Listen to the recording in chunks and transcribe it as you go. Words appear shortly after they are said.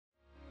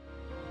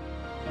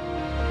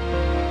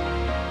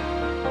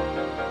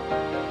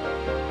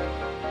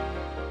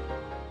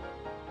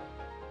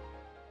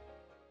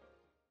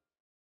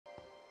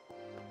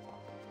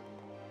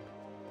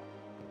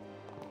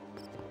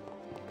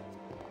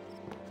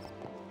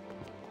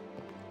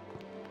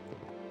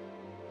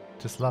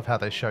Just love how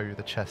they show you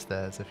the chest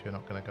there as if you're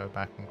not going to go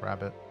back and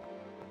grab it.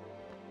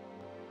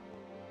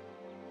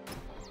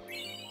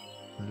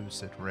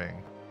 Lucid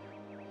ring.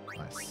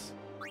 Nice.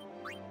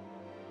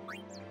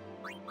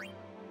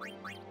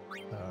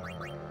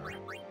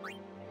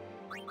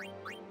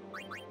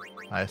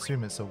 I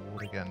assume it's a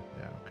ward again.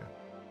 Yeah, okay.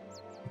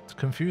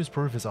 Confused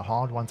proof is a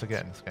hard one to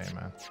get in this game,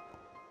 man.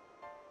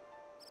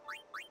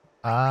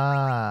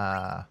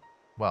 Ah,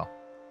 well,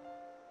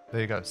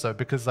 there you go. So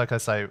because, like I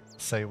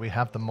say we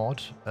have the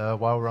mod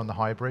while we're on the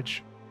high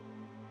bridge.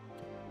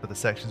 For the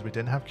sections we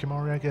didn't have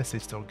Kimori, I guess he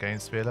still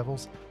gains sphere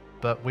levels,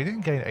 but we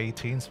didn't gain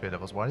 18 sphere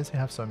levels. Why does he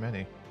have so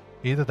many?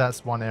 Either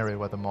that's one area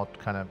where the mod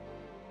kind of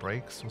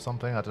breaks or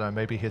something. I don't know.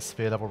 Maybe his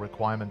sphere level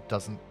requirement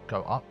doesn't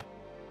go up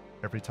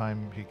every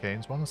time he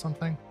gains one or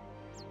something.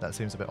 That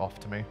seems a bit off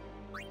to me.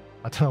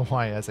 I don't know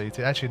why he has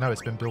 18. Actually, no,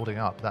 it's been building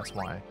up. That's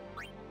why.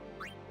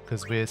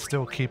 Because we're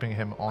still keeping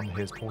him on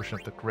his portion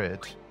of the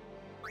grid,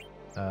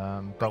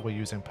 but we're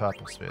using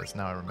purple spheres.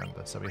 Now I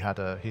remember. So he had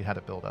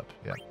a build up.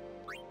 Yeah.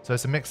 So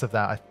it's a mix of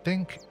that.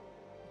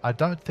 I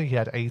don't think he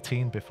had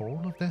 18 before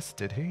all of this,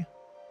 did he?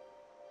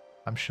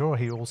 I'm sure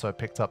he also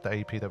picked up the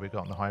AP that we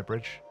got on the high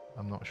bridge.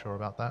 I'm not sure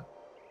about that.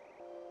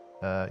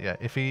 Yeah,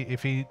 if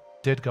he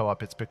did go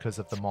up, it's because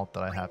of the mod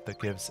that I have that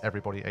gives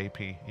everybody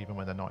AP even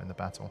when they're not in the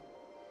battle.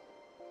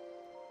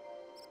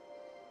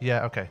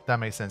 Yeah, okay, that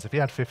makes sense. If he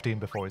had 15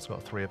 before, he's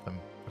got 3 of them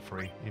for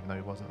free, even though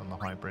he wasn't on the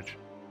high bridge.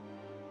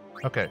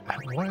 Okay,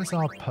 what is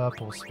our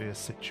purple sphere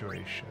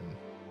situation?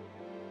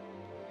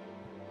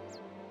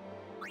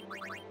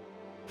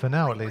 For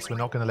now, at least, we're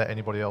not going to let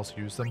anybody else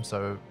use them,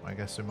 so I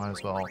guess we might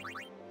as well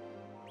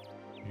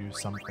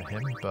use some for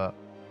him, but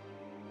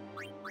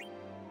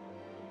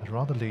I'd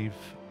rather leave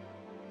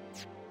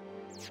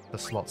the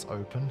slots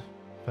open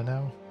for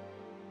now.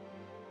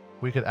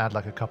 We could add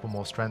like a couple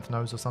more strength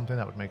nodes or something.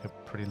 That would make a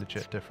pretty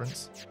legit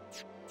difference.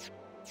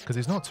 Because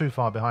he's not too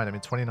far behind. I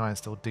mean, 29 is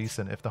still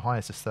decent. If the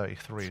highest is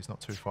 33, he's not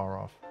too far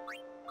off.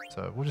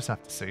 So we'll just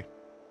have to see.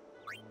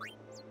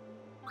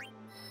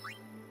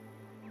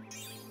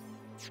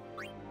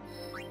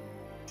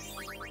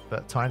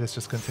 But Tidus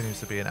just continues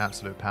to be an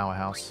absolute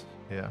powerhouse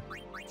here.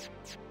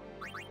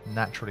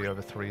 Naturally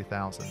over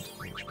 3,000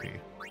 HP.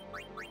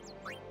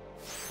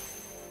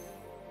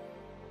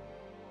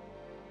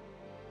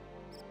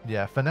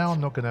 Yeah, for now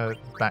I'm not going to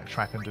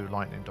backtrack and do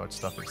lightning dodge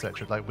stuff,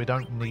 etc. Like, we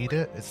don't need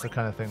it. It's the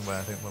kind of thing where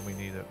I think when we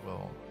need it,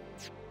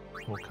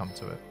 we'll come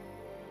to it.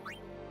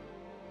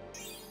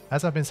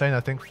 As I've been saying,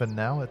 I think for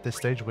now, at this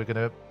stage, we're going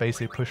to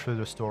basically push through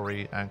the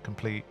story and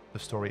complete the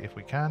story if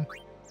we can.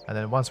 And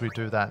then once we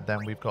do that,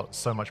 then we've got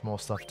so much more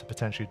stuff to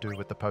potentially do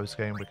with the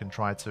post-game. We can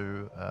try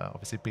to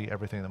obviously beat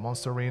everything in the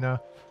monster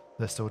arena.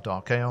 There's still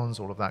Dark Aeons,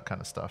 all of that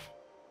kind of stuff.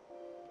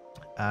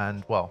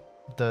 And, well,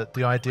 the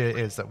idea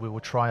is that we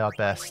will try our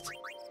best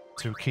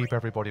to keep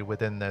everybody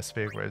within their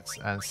sphere grids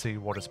and see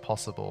what is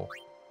possible.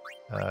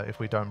 If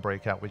we don't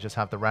break out, we just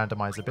have the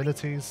randomized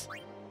abilities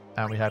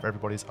and we have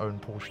everybody's own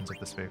portions of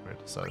the sphere grid.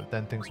 So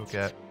then things will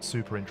get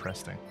super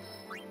interesting.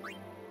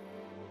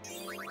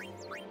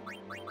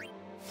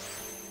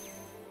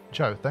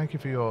 Joe, thank you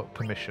for your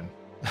permission.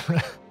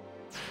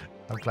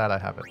 I'm glad I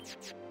have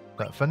it.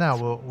 But for now,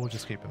 we'll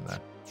just keep him there.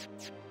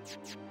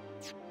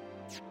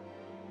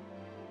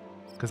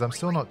 Because I'm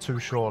still not too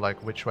sure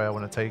like which way I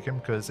want to take him,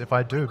 because if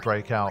I do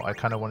break out, I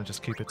kind of want to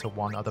just keep it to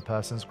one other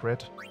person's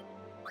grid.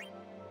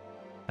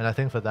 And I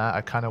think for that,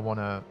 I kind of want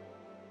to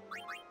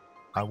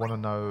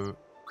know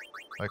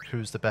like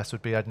who's the best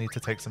would be. I'd need to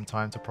take some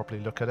time to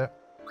properly look at it.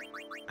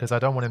 Because I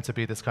don't want him to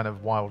be this kind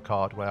of wild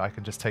card where I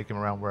can just take him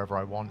around wherever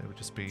I want. It would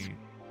just be,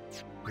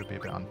 a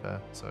bit unfair,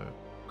 so...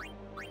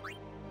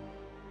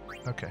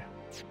 Okay.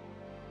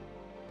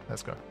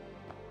 Let's go.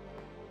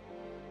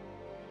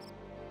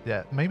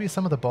 Yeah, maybe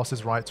some of the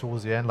bosses right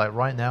towards the end. Like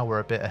right now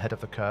we're a bit ahead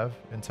of the curve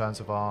in terms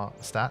of our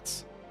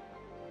stats.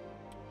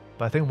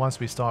 But I think once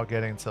we start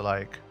getting to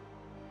like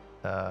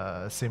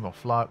Seymour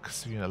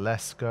Flux,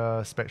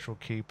 Leska, Spectral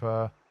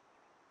Keeper,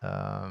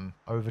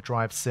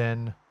 Overdrive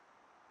Sin,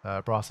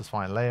 Brass's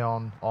Fine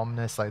Leon,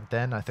 Omnis, like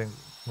then I think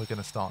we're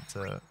gonna start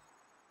to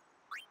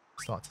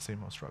see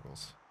more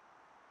struggles.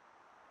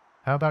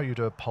 How about you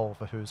do a poll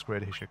for whose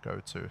grid he should go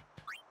to?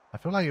 I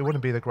feel like it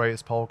wouldn't be the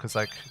greatest poll because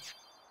like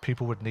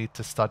people would need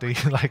to study.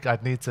 Like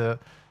I'd need to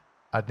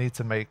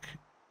make,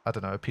 I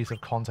don't know, a piece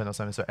of content or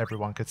something so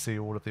everyone could see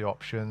all of the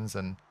options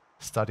and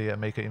study it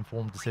and make an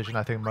informed decision.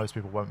 I think most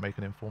people won't make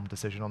an informed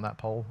decision on that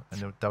poll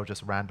and they'll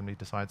just randomly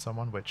decide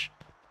someone, which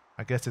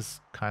I guess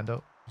is kind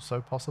of so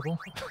possible.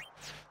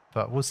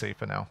 But we'll see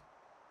for now.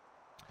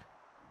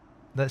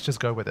 Let's just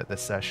go with it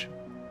this sesh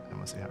and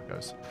we'll see how it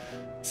goes.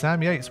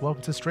 Sam Yates,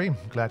 welcome to stream.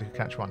 Glad you could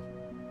catch one.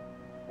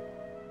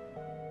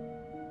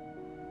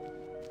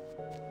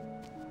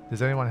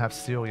 Does anyone have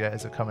steel yet?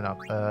 Is it coming up?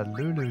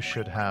 Lulu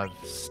should have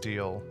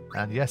steel.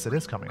 And yes, it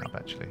is coming up,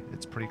 actually.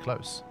 It's pretty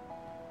close.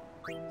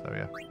 So,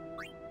 yeah.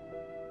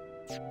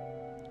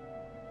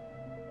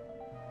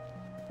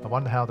 I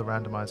wonder how the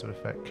randomizer would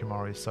affect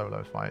Kimori's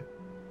solo fight.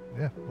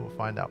 Yeah, we'll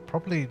find out.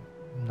 Probably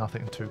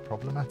nothing too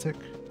problematic.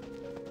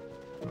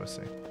 We'll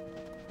see.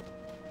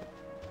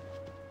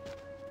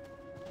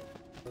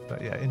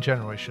 But yeah, in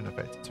general, it shouldn't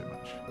affect it too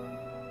much.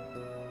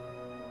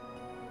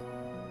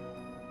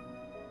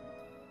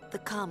 The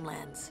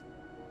Calmlands.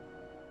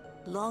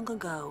 Long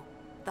ago,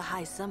 the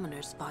High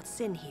Summoners fought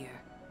Sin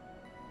here.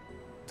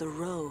 The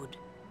road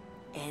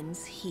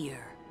ends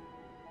here.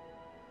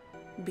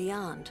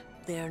 Beyond,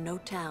 there are no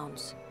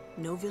towns,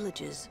 no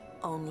villages,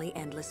 only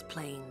endless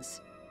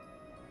plains.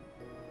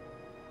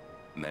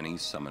 Many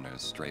summoners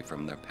stray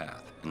from their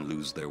path and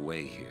lose their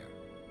way here.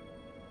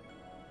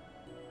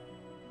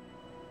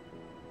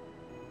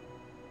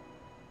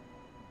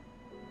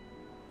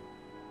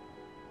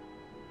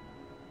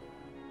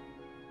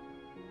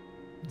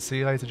 See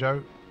you later,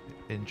 Joe.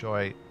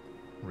 Enjoy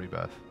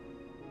Rebirth.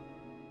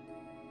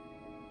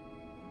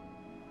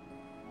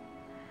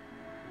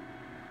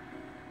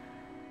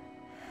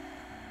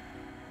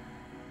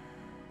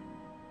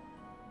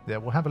 Yeah,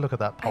 we'll have a look at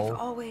that poll. I've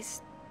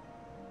always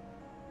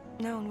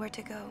known where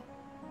to go.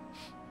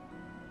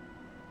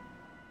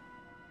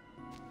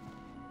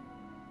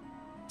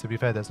 To be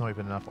fair, there's not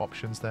even enough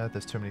options there.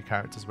 There's too many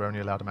characters. We're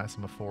only allowed a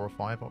maximum of 4 or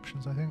 5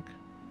 options, I think.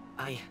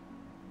 I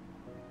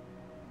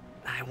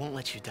won't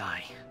let you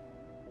die.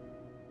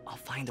 I'll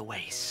find a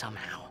way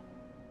somehow.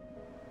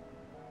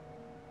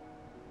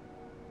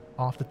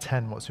 After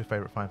 10, what's your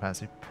favorite Final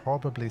Fantasy?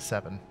 Probably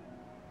 7.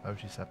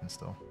 OG7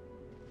 still.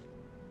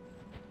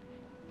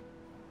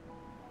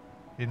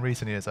 In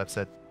recent years, I've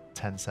said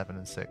 10, 7,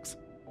 and 6.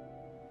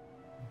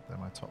 They're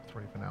my top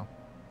 3 for now.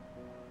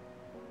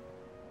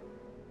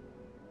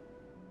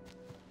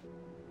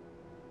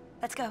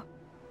 Let's go.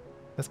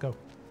 Let's go.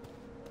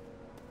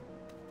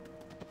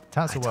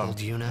 I told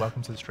Yuna,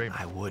 welcome to the stream.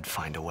 I would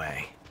find a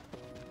way.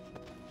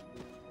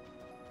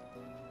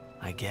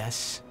 I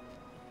guess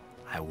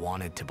I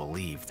wanted to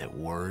believe that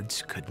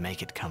words could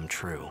make it come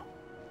true.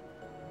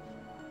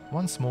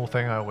 One small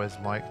thing I always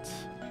liked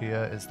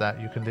here is that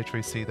you can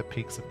literally see the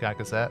peaks of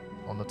Gagazet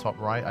on the top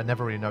right. I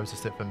never really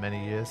noticed it for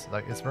many years.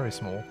 Like, it's very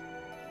small,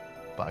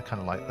 but I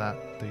kind of like that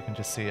you can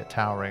just see it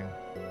towering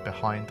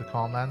behind the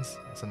Calmlands.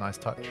 It's a nice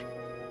touch.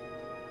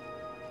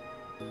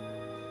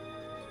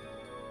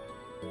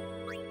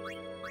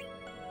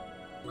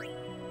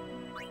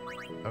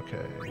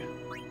 Okay,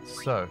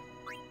 so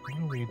what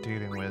are we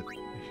dealing with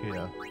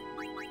here?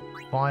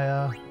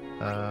 Fire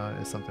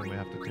is something we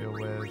have to deal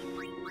with.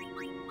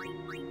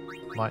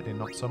 Lightning,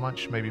 not so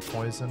much. Maybe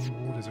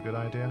poison ward is a good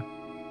idea.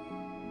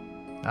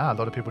 Ah, a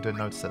lot of people didn't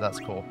notice it. That's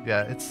cool.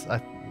 Yeah, it's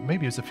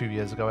maybe it was a few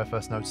years ago I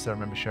first noticed it. I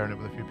remember sharing it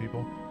with a few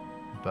people.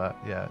 But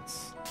yeah,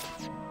 it's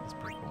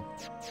pretty cool.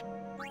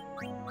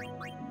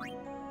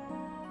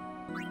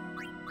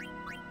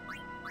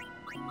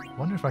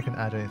 Wonder if I can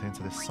add anything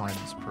to this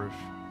silence proof.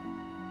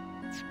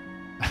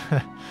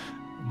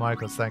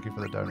 Michaels, thank you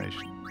for the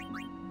donation.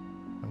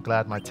 I'm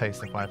glad my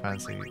taste in Final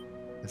Fantasy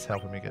is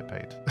helping me get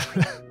paid.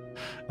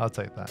 I'll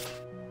take that.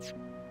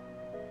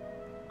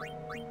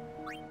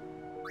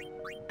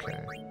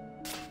 Okay.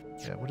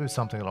 Yeah, we'll do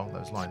something along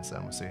those lines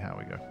then. We'll see how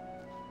we go.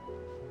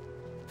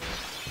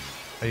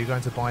 Are you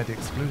going to buy the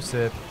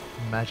exclusive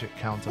magic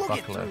counter buckler?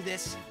 Get through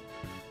this.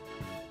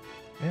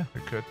 Yeah,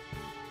 we could.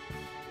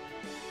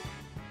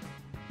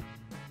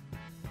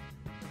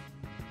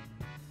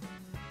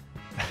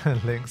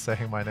 Link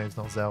saying my name's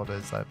not Zelda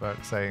is like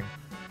Burke saying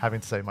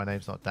having to say my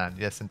name's not Dan.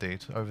 Yes,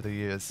 indeed. Over the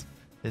years,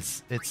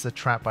 it's a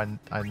trap. I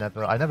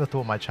never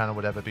thought my channel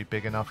would ever be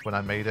big enough when I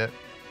made it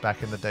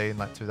back in the day in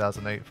like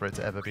 2008 for it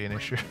to ever be an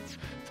issue.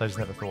 So I just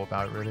never thought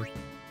about it really.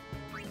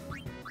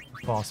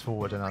 Fast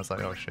forward and I was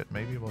like, oh shit,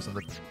 maybe it wasn't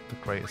the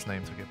greatest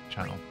name to give the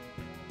channel.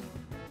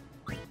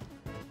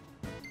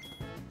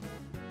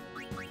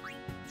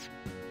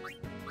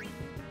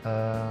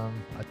 I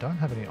don't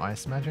have any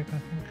ice magic, I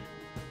think.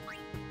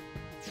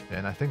 Yeah,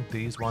 and I think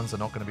these ones are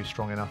not going to be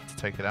strong enough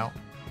to take it out.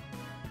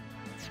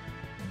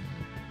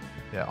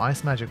 Yeah,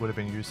 ice magic would have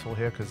been useful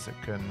here because it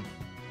can...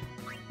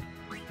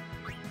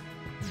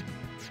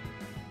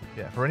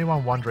 Yeah, for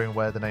anyone wondering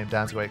where the name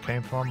Dansg08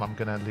 came from, I'm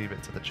going to leave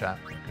it to the chat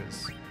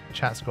because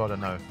chat's got to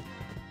know.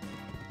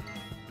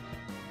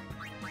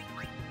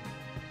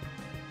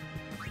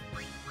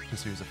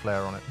 Just use a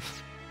flare on it.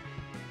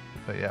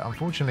 But yeah,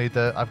 unfortunately,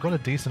 I've got a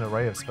decent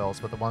array of spells,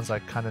 but the ones I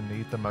kind of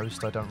need the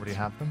most, I don't really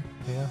have them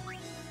here.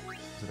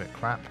 It's a bit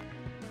crap.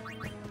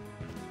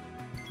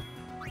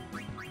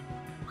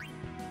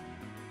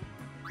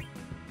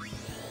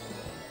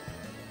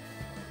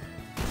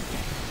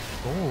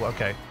 Oh,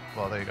 okay.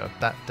 Well, there you go.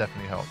 That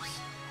definitely helps.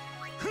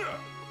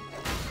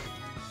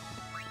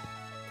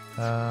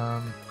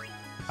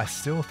 I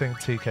still think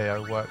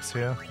TKO works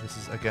here. This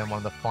is, again, one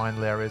of the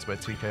final areas where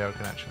TKO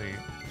can actually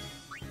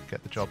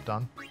get the job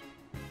done.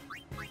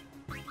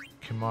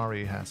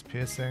 Kimari has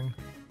piercing.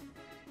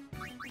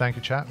 Thank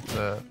you, chat,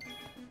 for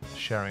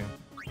sharing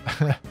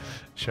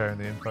sharing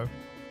the info.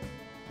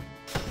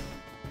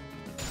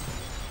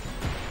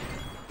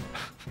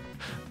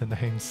 The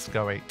name's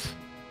Dansg08.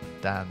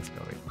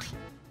 Dansg08.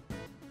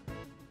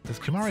 Does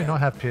Kimari not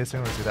have piercing,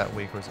 or is he that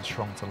weak, or is it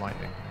strong to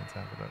lightning? I need to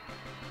have a look.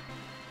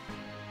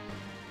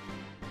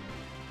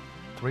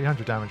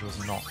 300 damage was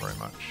not very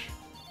much.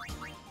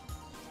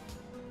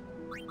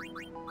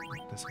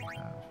 does he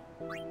have?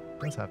 It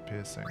does have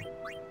piercing.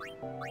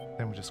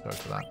 Then we'll just go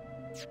for that.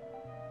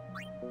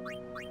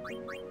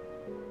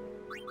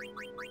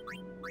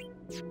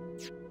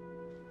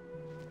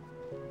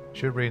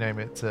 Should rename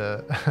it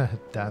to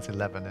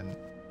Dansg08. And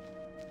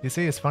you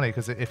see, it's funny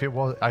because if it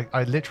was,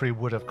 I literally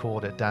would have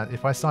called it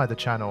if I started the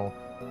channel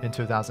in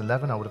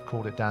 2011, I would have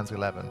called it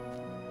Dansg08.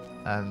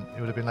 And it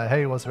would have been like,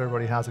 hey, what's up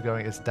everybody, how's it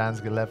going? It's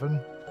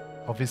Dansg08.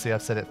 Obviously,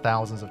 I've said it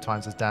thousands of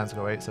times as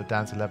Dansg08, so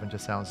Dansg08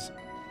 just sounds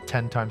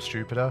 10 times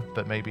stupider,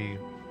 but maybe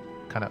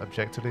kind of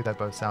objectively, they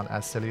both sound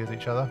as silly as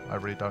each other. I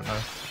really don't know.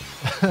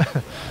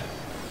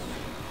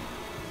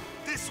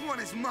 This one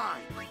is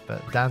mine.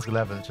 But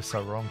Dansg08 is just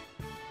so wrong.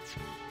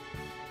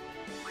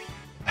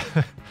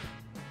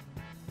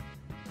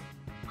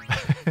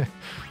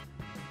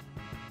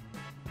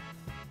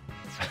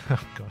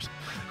 Oh gosh.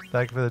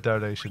 Thank you for the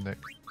donation, Nick.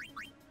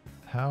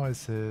 How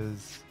is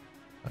his...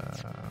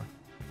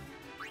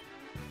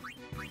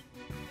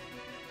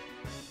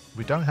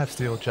 We don't have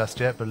steel just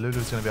yet, but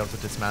Lulu's going to be able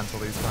to dismantle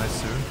these guys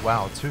soon.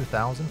 Wow,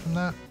 2,000 from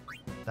that?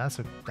 That's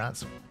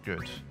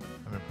good.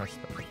 I'm impressed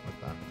with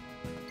that.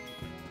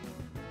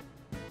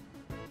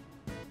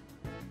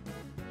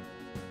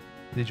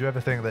 Did you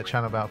ever think that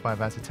Channel About 5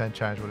 Fantasy 10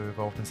 Challenge would have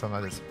evolved in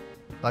something like this?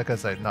 Like I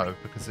say, no,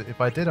 because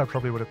if I did, I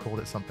probably would have called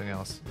it something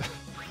else.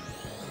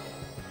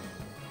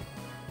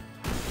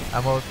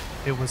 And well,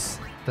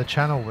 the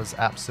channel was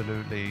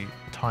absolutely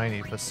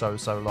tiny for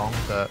so long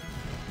that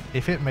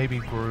if it maybe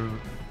grew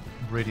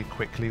really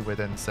quickly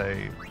within,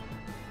 say,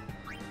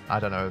 I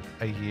don't know,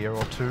 a year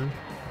or two,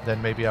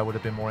 then maybe I would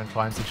have been more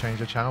inclined to change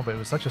the channel, but it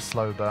was such a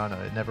slow burner.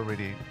 It never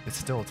really, it's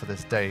still to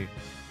this day,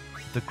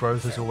 the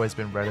growth has always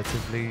been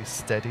relatively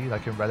steady,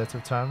 like in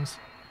relative terms.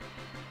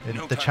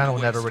 The channel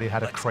never really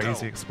had a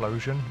crazy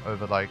explosion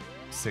over like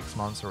 6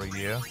 months or a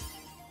year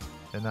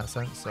in that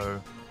sense,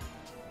 so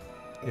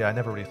yeah, I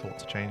never really thought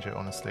to change it,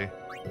 honestly.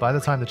 By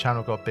the time the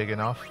channel got big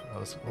enough, I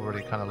was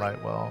already kind of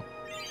like, well,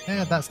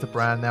 yeah, that's the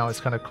brand now, it's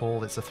kind of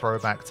cool, it's a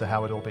throwback to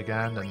how it all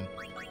began, and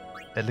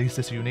at least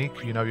it's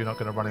unique. You know you're not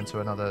going to run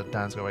into another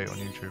Dansg08 on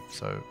YouTube,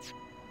 so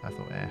I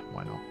thought,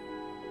 why not?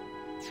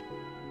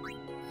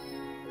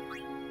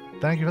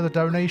 Thank you for the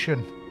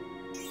donation.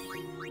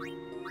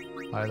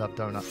 I love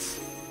donuts.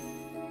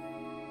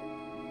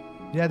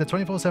 Yeah, the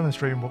 24/7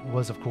 stream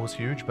was of course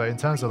huge, but in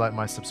terms of like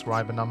my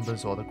subscriber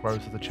numbers or the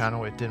growth of the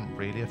channel, it didn't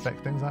really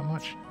affect things that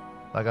much.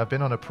 Like I've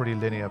been on a pretty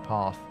linear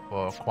path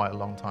for quite a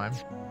long time.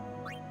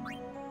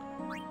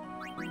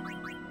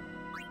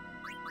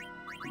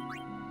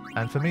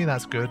 And for me,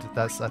 that's good.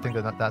 I think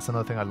that's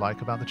another thing I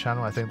like about the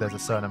channel. I think there's a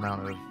certain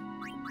amount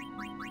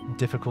of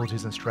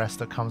difficulties and stress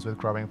that comes with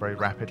growing very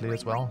rapidly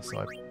as well. So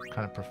I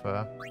kind of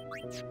prefer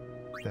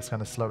this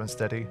kind of slow and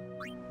steady,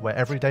 where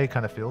every day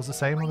kind of feels the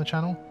same on the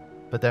channel.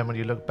 But then when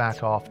you look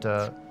back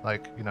after,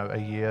 like, you know, a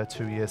year,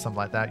 2 years, something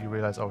like that, you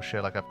realize, oh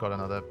shit, like I've got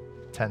another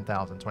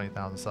 10,000,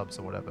 20,000 subs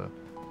or whatever.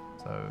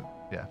 So,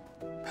 yeah.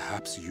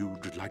 Perhaps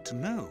you'd like to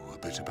know a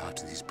bit about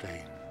these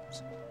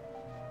plains.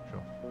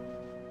 Sure.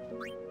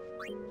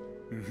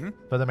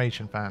 For the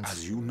Machen fans.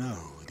 As you know,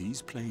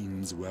 these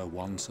plains were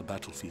once a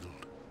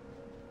battlefield.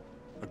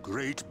 A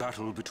great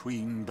battle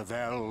between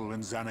Bavel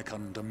and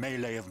Zanarkand, a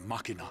melee of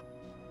Machina.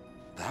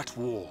 That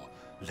war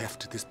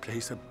left this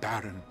place a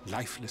barren,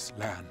 lifeless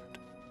land.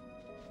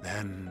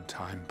 Then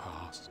time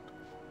passed.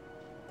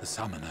 The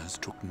summoners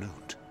took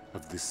note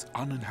of this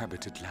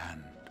uninhabited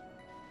land.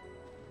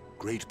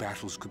 Great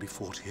battles could be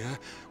fought here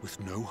with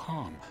no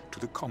harm to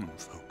the common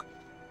folk.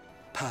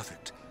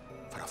 Perfect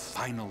for a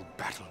final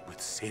battle with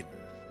sin,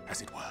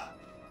 as it were.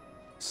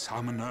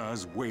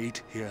 Summoners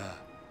wait here,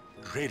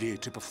 ready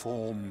to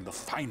perform the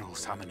final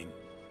summoning.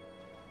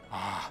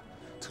 Ah,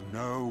 to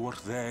know what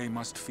they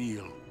must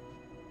feel.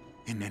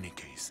 In any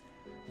case,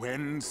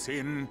 when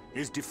sin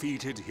is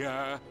defeated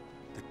here,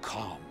 the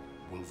calm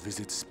will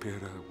visit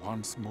Spira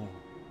once more.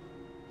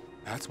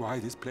 That's why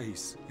this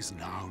place is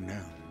now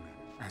known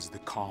as the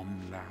Calm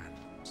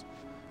Lands.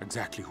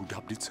 Exactly who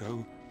dubbed it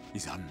so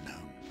is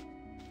unknown.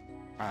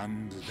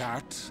 And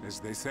that, as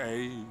they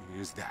say,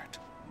 is that.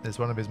 It's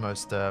one of his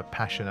most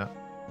passionate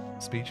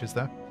speeches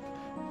there.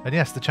 And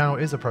yes, the channel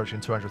is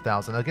approaching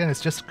 200,000. Again,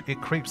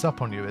 it creeps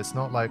up on you. It's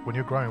not like when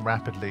you're growing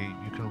rapidly,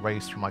 you can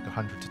race from like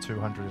 100 to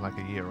 200 in like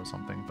a year or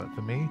something. But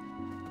for me,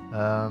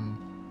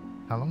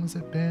 how long has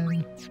it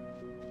been?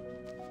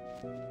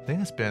 I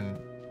think it's been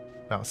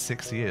about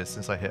 6 years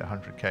since I hit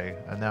 100k,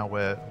 and now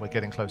we're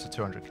getting close to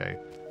 200k.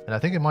 And I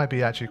think it might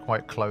be actually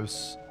quite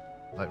close,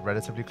 like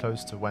relatively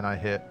close to when I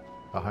hit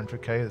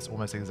 100k. It's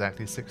almost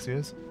exactly 6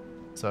 years.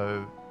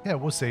 So yeah,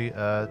 we'll see.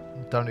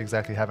 Don't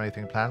exactly have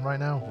anything planned right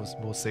now.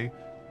 We'll see.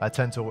 I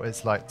tend to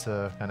always like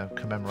to kind of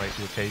commemorate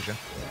the occasion,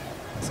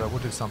 so we'll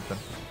do something.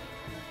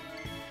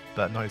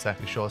 But not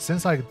exactly sure.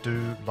 Since I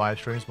do live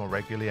streams more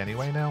regularly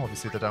anyway now,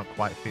 obviously they don't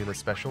quite feel as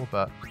special,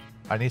 but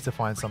I need to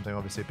find something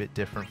obviously a bit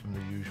different from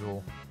the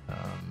usual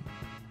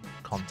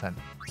content.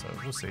 So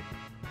we'll see.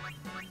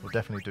 We'll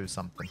definitely do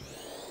something.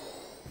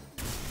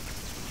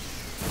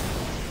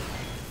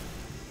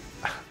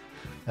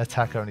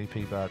 attack only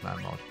P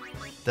Birdman mod.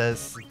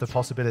 The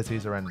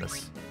possibilities are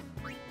endless.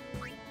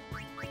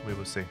 We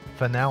will see.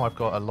 For now, I've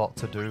got a lot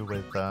to do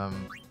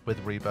with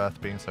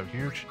Rebirth being so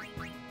huge.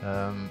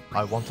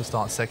 I want to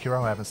start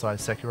Sekiro. I haven't started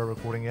Sekiro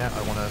recording yet.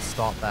 I want to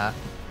start that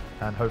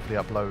and hopefully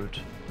upload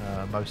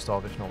most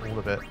of, if not all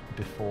of it,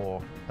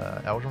 before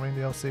Elden Ring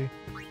DLC.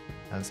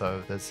 And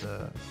so there's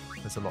a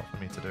lot for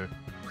me to do.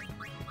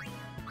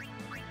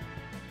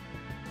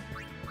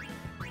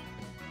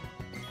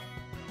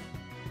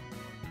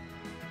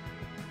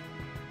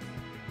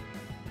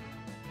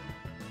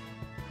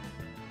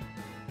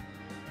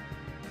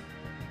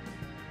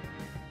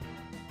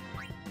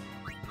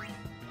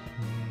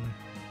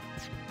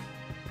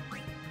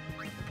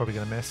 Probably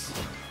gonna miss.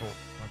 Oh,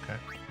 okay.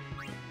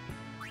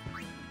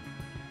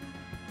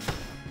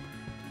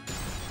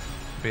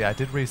 But yeah, I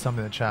did read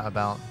something in the chat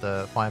about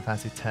the Final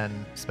Fantasy X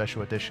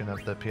Special Edition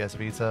of the PS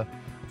Vita.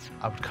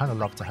 I would kind of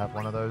love to have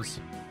one of those.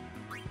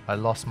 I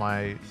lost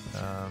my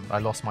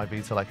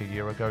Vita like a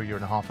year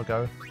and a half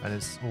ago, and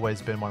it's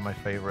always been one of my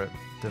favorite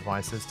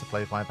devices to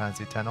play Final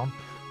Fantasy X on.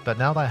 But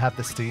now that I have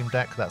the Steam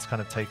Deck, that's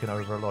kind of taken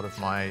over a lot of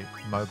my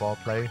mobile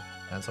play,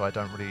 and so I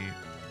don't really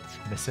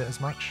miss it as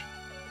much.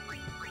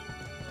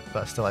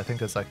 But still, I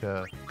think as like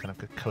a kind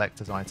of a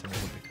collector's item, it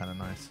would be kind of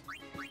nice.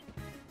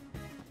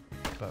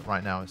 But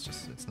right now,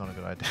 it's not a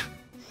good idea.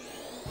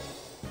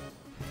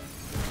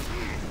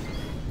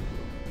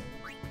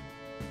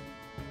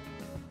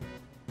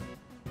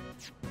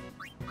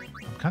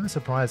 I'm kind of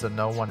surprised that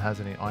no one has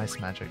any ice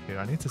magic here.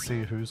 I need to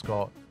see who's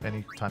got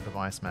any type of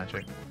ice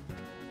magic.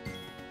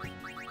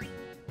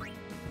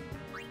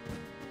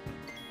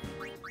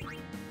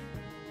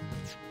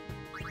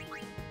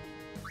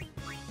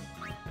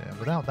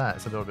 Without that,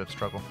 it's a little bit of a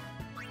struggle.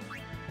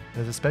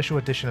 There's a special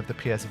edition of the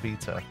PS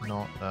Vita,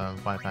 not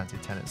Final Fantasy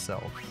X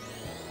itself.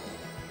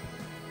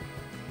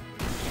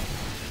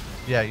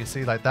 Yeah, you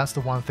see, like that's the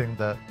one thing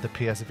that the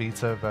PS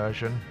Vita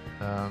version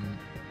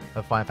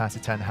of Final Fantasy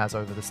X has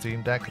over the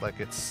Steam Deck. Like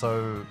it's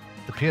so,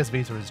 the PS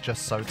Vita is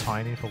just so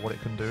tiny for what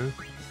it can do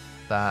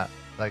that,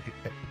 like,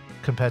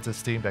 compared to the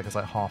Steam Deck, it's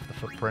like half the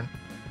footprint,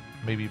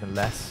 maybe even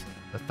less,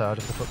 a third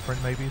of the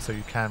footprint maybe. So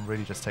you can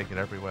really just take it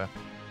everywhere.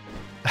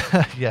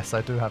 Yes,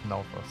 I do have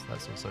Nullfrost,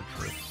 that's also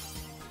true.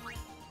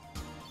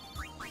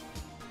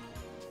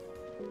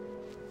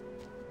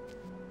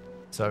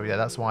 So yeah,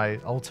 that's why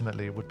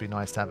ultimately it would be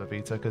nice to have a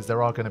Vita, because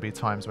there are going to be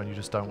times when you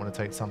just don't want to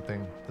take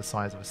something the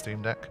size of a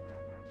Steam Deck.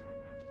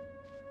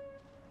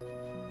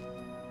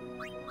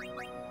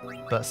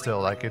 But still,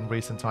 like in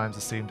recent times,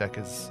 the Steam Deck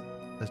is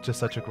just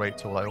such a great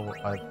tool.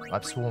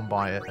 I've sworn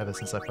by it ever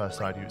since I first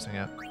started using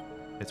it.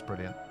 It's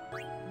brilliant.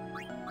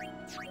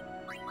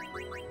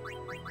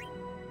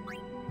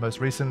 Most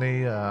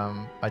recently,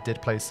 I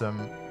did play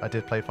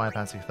Final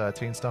Fantasy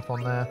 13 stuff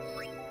on there.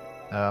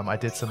 I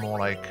did some more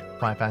like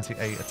Final Fantasy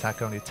 8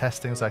 attack only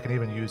testing, so I can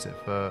even use it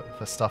for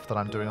stuff that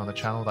I'm doing on the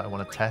channel that I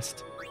want to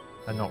test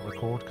and not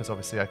record, because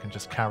obviously I can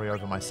just carry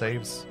over my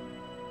saves.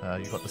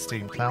 You've got the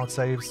Steam Cloud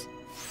saves.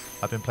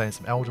 I've been playing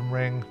some Elden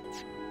Ring.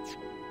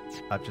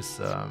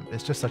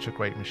 It's just such a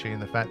great machine.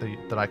 The fact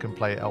that I can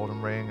play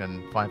Elden Ring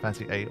and Final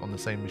Fantasy 8 on the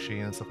same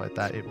machine and stuff like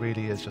that, it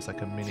really is just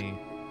like a mini.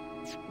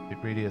 It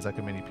really is like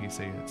a mini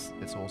PC.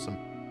 It's awesome.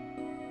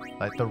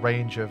 Like the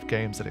range of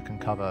games that it can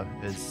cover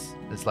is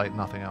like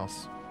nothing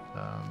else.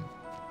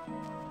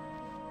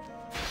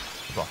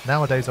 Well,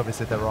 nowadays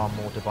obviously there are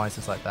more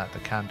devices like that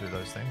can do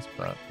those things,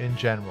 but in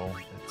general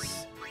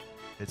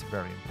it's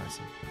very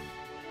impressive.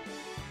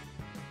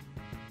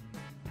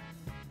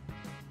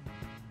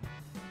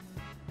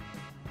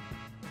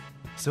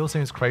 Still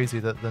seems crazy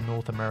that the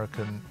North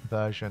American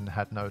version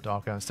had no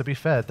Dark Owns. To be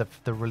fair,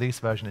 the release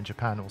version in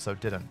Japan also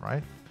didn't,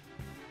 right?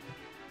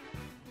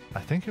 I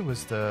think it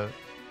was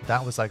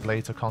that was like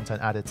later content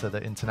added to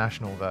the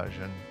international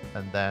version,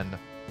 and then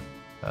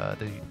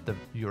the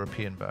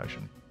European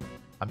version.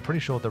 I'm pretty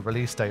sure the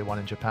release day one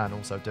in Japan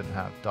also didn't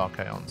have Dark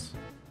Aeons,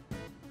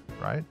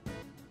 right?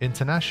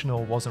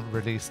 International wasn't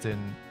released in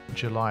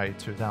July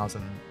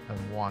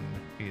 2001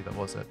 either,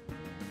 was it?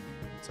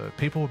 So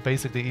people,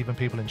 basically even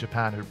people in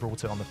Japan who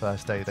brought it on the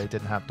first day, they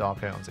didn't have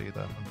Dark Aeons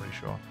either, I'm pretty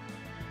sure.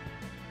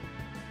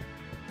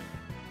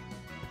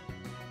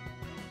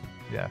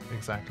 Yeah,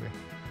 exactly.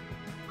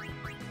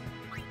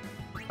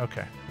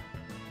 Okay.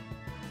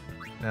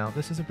 Now,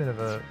 this is a bit of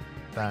a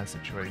bad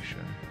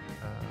situation.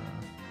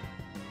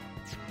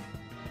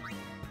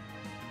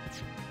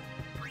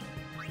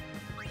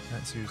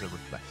 Let's use a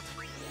Reflect.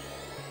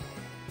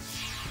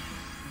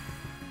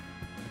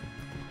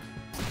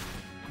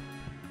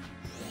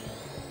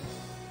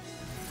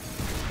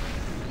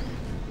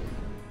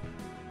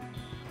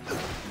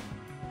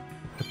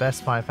 The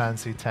best Final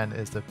Fantasy X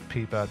is the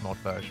P-Bird mod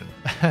version.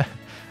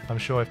 I'm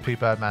sure if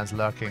P-Birdman's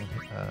lurking,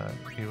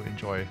 he will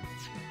enjoy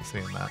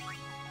seeing that.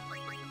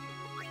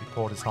 He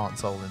poured his heart and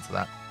soul into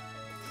that,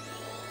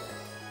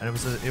 and it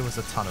was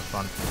a ton of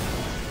fun.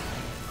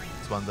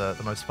 It's one of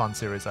the most fun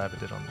series I ever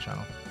did on the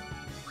channel.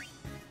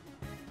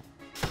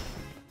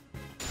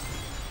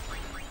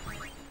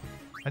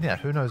 And yeah,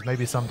 who knows,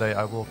 maybe someday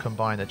I will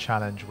combine a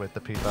challenge with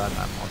the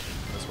P-Birdman mod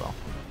as well.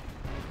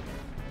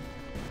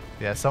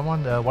 Yeah,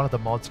 someone, one of the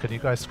mods, can you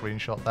guys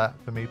screenshot that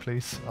for me,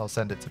 please? I'll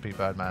send it to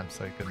P-Birdman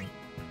so you can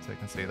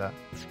see that.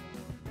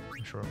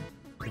 I'm sure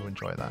you'll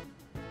enjoy that.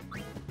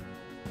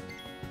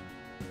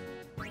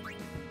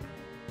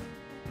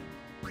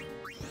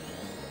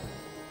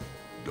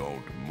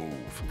 Don't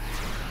move.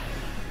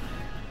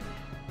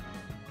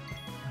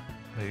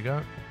 There you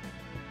go.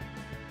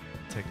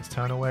 Take his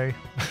turn away.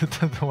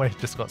 The way he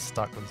just got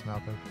stuck with his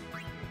mouth open.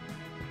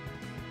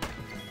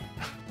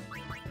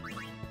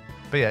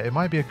 But yeah, it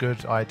might be a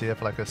good idea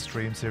for like a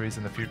stream series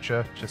in the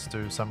future. Just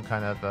do some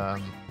kind of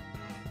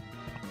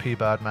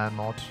P-Birdman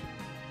mod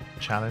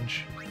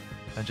challenge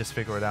and just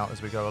figure it out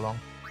as we go along.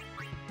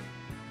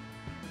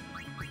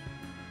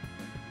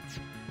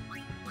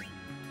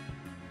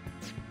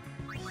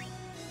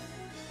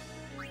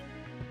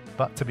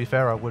 But to be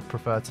fair, I would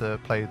prefer to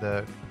play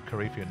the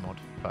Carithian mod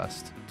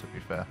first, to be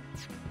fair.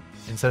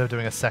 Instead of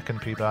doing a second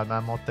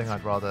P-Birdman mod thing,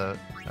 I'd rather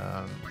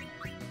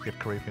give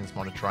Carithian's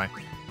mod a try.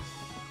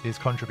 He's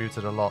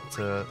contributed a lot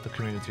to the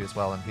community as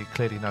well, and he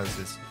clearly knows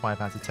his Final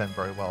Fantasy X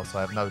very well, so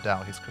I have no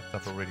doubt he's cooked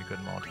up a really good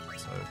mod.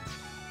 So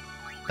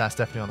that's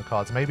definitely on the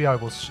cards. Maybe maybe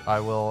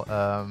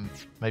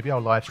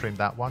I'll live stream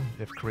that one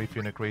if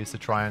Carithian agrees to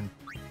try and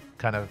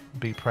kind of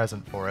be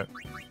present for it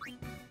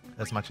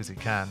as much as he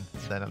can.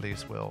 Then at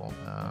least we'll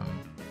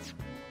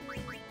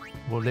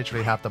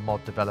literally have the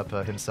mod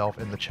developer himself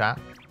in the chat.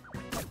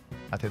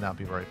 I think that'd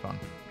be very fun.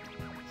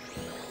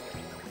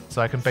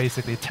 So I can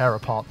basically tear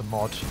apart the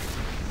mod.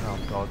 Oh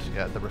god,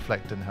 yeah, the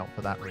reflect didn't help for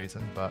that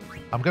reason, but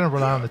I'm going to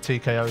rely on the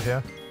TKO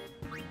here.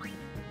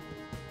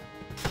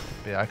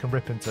 But yeah, I can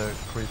rip into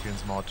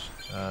Carithian's mod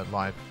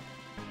live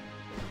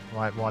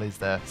right while he's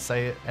there.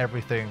 Say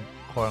everything,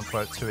 quote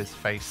unquote, to his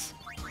face.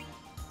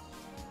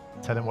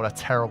 Tell him what a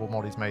terrible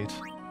mod he's made.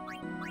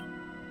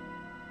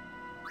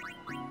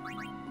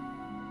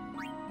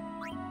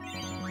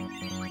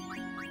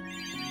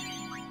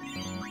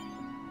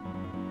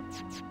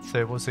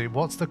 So we'll see.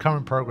 What's the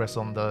current progress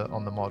on the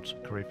mod,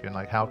 Carithian?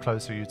 Like, how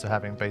close are you to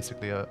having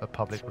basically a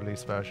public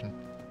release version?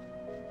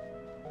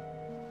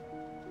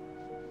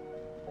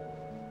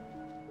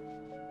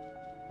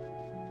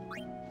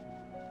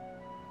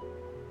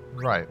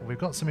 Right, we've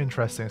got some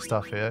interesting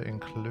stuff here,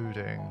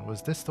 including...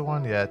 Was this the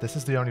one? Yeah, this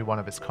is the only one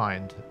of its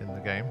kind in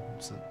the game.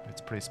 So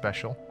it's pretty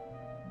special.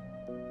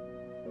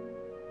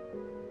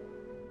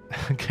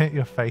 Get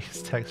your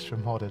face texture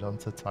modded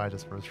onto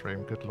Tidus for a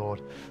stream. Good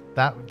lord.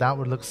 That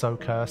would look so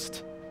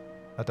cursed.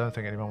 I don't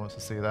think anyone wants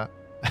to see that.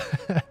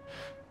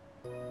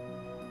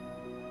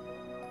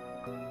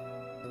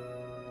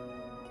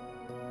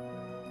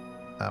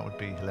 That would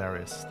be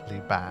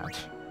hilariously bad.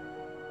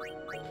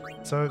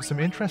 So some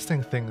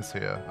interesting things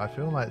here. I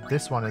feel like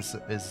this one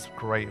is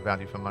great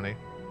value for money.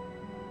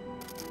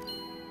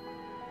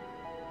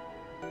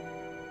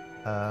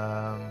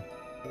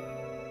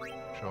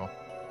 Sure.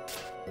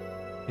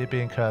 It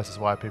being cursed is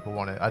why people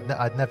want it.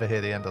 I'd never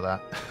hear the end of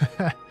that.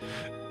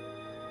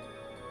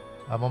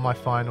 I'm on my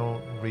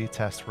final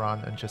retest run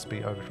and just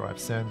beat Overdrive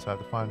Sin, so I have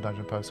the final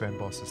dungeon post-game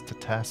bosses to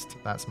test.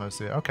 That's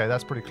mostly it. Okay,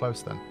 that's pretty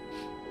close then.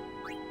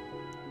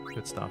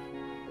 Good stuff.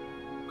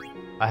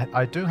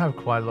 I do have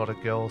quite a lot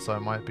of gil, so I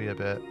might be a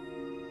bit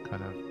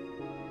kind of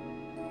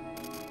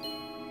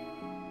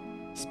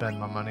spend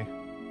my money.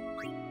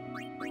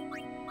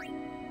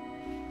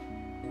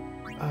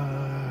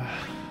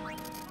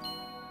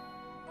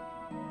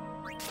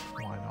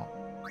 Why not?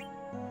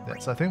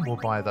 Yes, I think we'll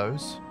buy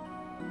those.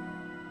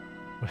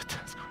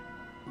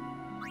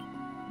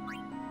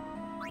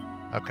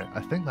 Okay,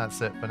 I think that's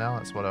it for now.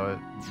 That's what I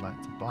would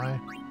like to buy.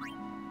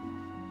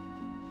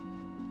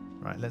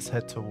 Right, let's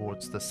head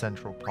towards the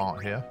central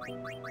part here.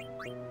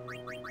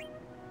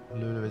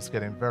 Lulu is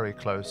getting very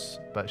close,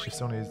 but she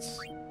still needs...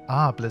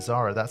 Ah,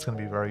 Blizzara, that's going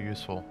to be very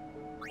useful.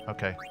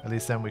 Okay, at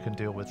least then we can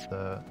deal with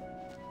the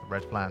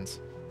red plans.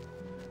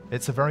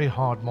 It's a very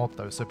hard mod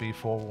though, so be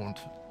forewarned.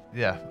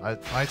 Yeah,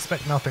 I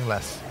expect nothing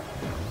less.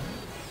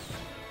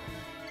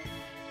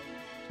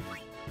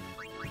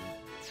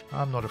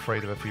 I'm not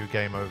afraid of a few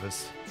game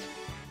overs.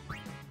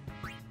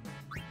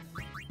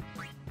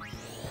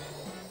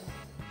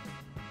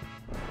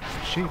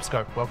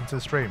 Sheepscope, welcome to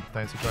the stream.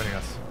 Thanks for joining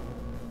us.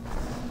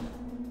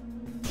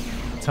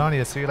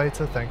 Tanya, see you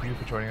later. Thank you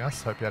for joining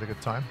us. Hope you had a good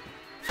time.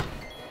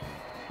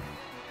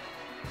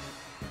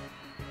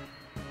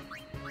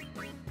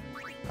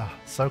 Ah,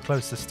 so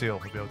close to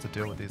steel. We'll be able to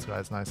deal with these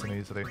guys nice and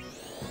easily.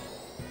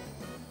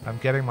 I'm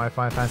getting my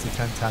Final Fantasy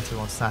X tattoo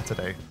on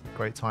Saturday.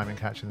 Great time in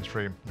catching the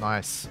stream.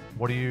 Nice.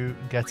 What are you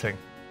getting?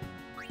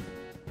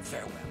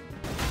 Farewell.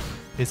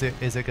 Is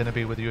it going to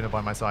be with Yuna by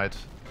my side?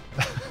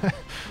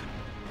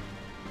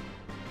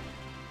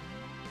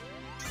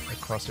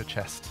 Across your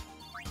chest.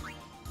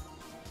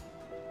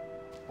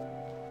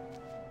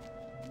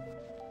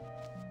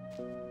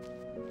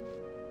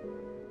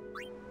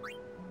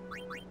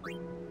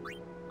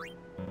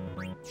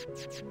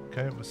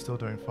 Okay, we're still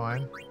doing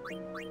fine.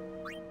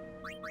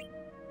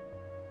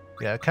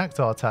 Yeah, a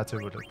cactuar tattoo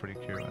would look pretty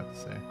cute, I have to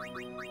say.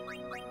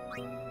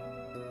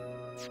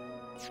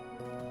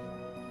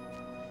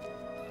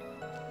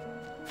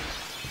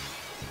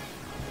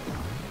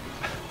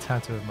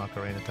 tattoo of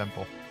Macarena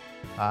Temple.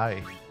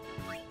 Aye.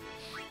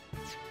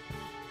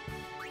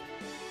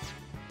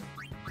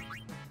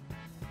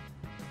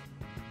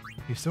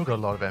 You've still got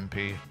a lot of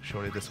MP.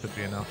 Surely this could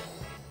be enough.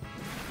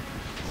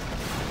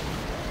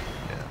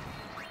 Yeah.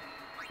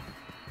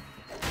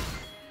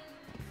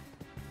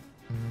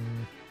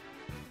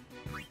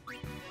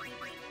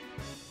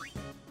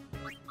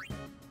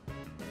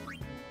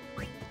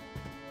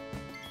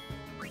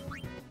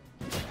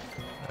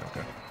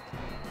 Okay.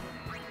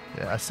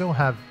 Yeah, I still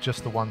have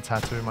just the one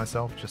tattoo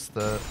myself, just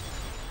the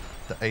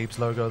Abe's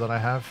logo that I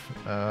have.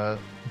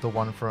 The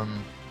one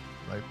from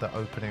like the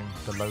opening,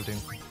 the loading.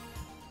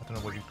 I don't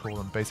know what you call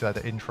them. Basically,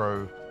 like the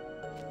intro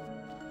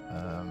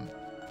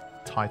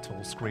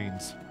title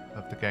screens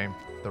of the game.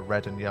 The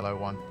red and yellow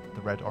one.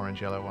 The red,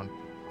 orange, yellow one.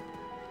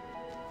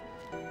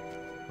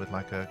 With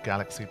like a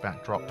galaxy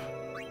backdrop.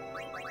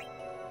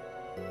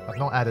 I've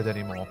not added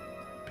any more.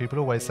 People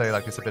always say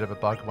like it's a bit of a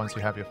bug. Once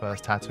you have your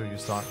first tattoo, you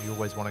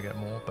always want to get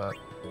more. But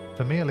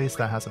for me, at least,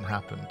 that hasn't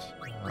happened.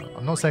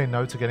 I'm not saying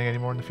no to getting any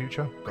more in the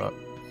future, but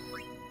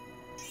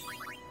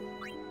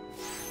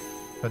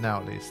for now,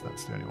 at least,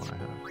 that's the only one I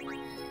have.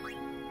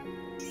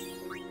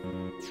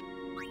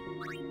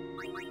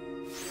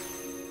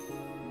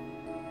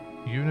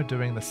 Yuna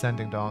doing the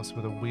sending dance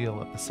with a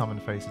wheel of the summon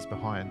faces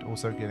behind,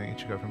 also getting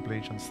Ichigo from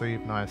Bleach on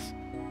sleeve. Nice.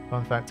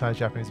 Fun fact, Thai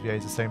Japanese VA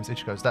is the same as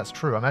Ichigo's. That's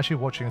true. I'm actually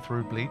watching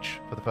through Bleach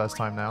for the first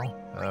time now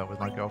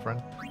with my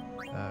girlfriend,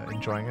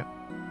 enjoying it.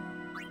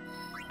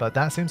 But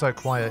that seems like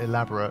quite an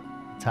elaborate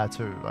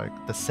tattoo, like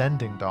the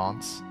sending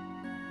dance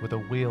with a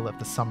wheel of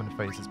the summon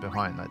faces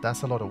behind. Like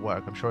that's a lot of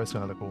work. I'm sure it's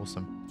going to look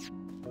awesome.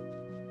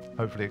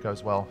 Hopefully it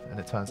goes well and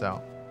it turns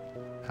out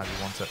how you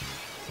want it.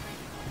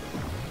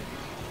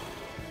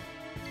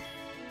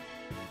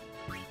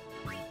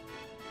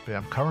 But yeah,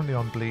 I'm currently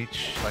on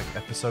Bleach, like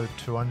episode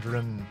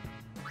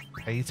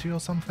 280 or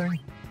something.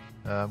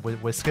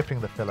 We're skipping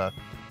the filler.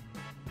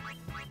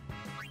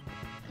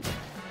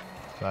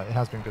 But it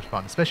has been good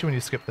fun, especially when you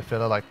skip the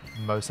filler, like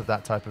most of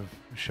that type of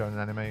shonen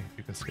anime. If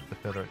you can skip the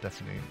filler, it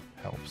definitely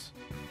helps.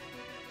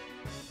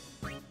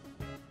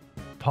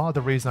 Part of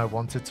the reason I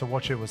wanted to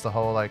watch it was the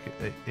whole, like,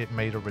 it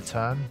made a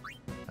return.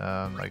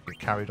 Like, it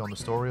carried on the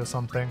story or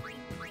something.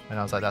 And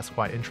I was like, that's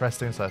quite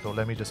interesting, so I thought,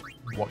 let me just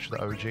watch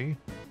the OG, and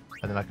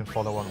then I can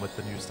follow on with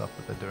the new stuff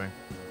that they're doing.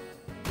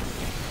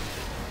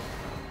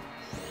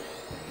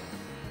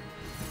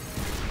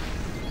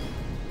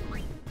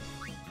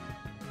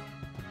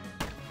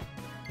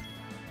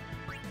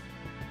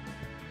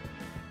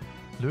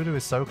 Lulu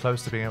is so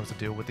close to being able to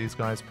deal with these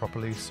guys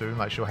properly soon.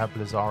 Like, she'll have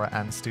Blizzara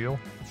and Steel.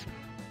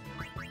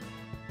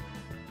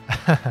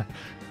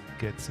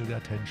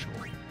 Getsuga Tensho.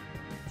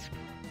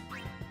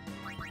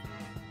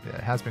 Yeah,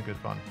 it has been good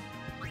fun.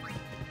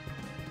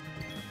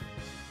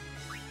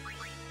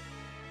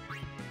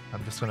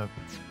 I'm just gonna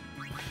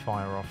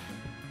fire off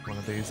one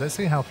of these. Let's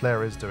see how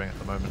Flare is doing at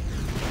the moment.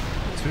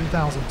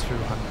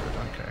 2,200,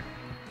 okay.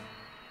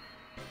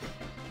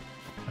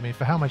 I mean,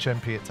 for how much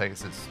MP it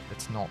takes,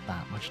 it's not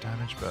that much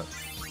damage, but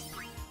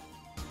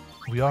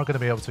we are going to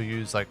be able to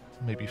use like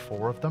maybe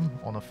 4 of them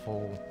on a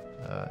full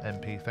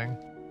MP thing.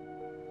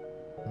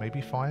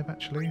 Maybe 5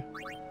 actually.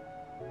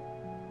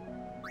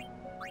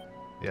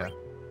 Yeah,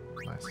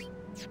 nice.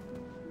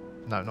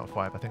 No, not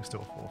 5. I think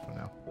still 4 for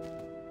now.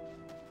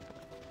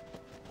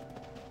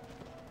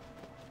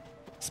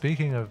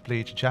 Speaking of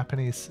Bleach,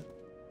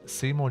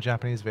 Seymour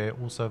Japanese VA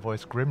also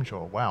voiced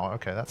Grimjaw. Wow,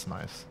 okay, that's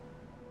nice.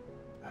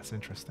 That's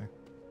interesting.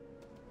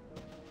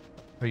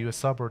 Are you a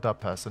sub or a dub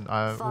person?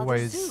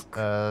 Always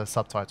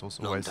subtitles,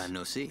 always. Long time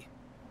no see.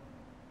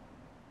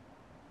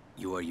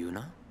 You are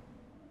Yuna?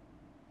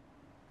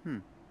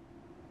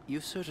 You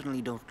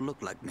certainly don't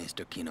look like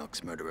Maester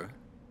Kinok's murderer.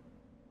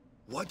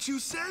 What you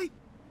say?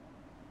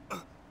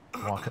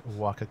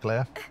 Waka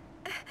glare.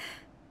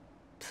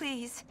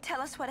 Please, tell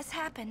us what has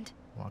happened.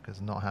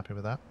 Waka's not happy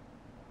with that.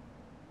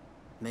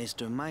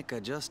 Maester Micah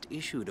just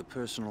issued a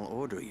personal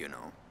order, you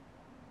know.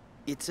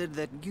 It said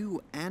that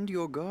you and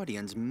your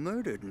guardians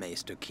murdered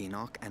Maester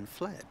Kinok and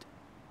fled.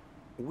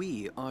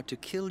 We are to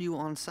kill you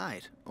on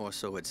sight, or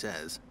so it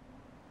says.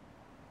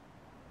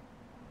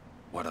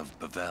 What of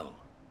Bavel?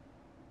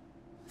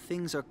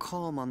 Things are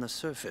calm on the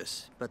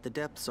surface, but the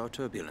depths are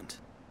turbulent.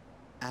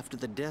 After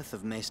the death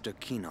of Maester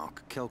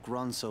Kinok, Kelk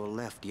Ronso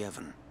left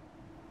Yevon.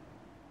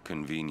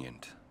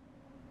 Convenient.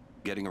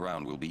 Getting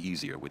around will be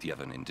easier with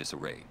Yevon in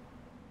disarray.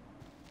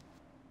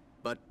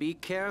 But be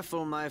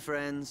careful, my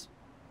friends.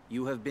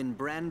 You have been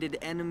branded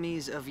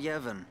enemies of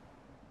Yevon.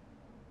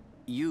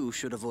 You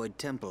should avoid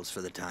temples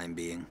for the time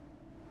being.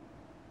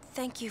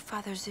 Thank you,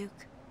 Father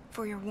Zook,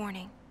 for your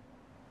warning.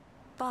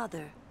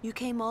 Father, you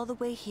came all the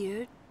way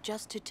here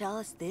just to tell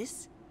us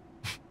this?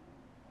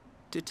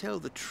 To tell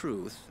the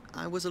truth,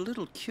 I was a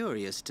little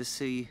curious to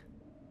see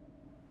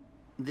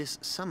this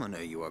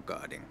summoner you are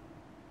guarding.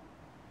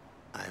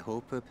 I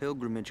hope her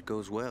pilgrimage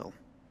goes well.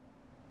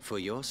 For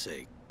your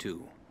sake,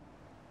 too.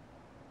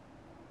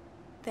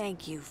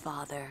 Thank you,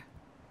 Father.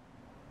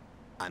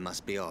 I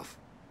must be off.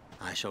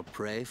 I shall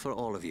pray for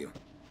all of you.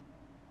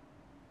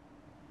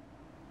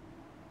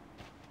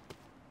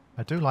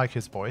 I do like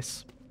his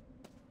voice.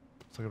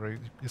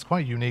 It's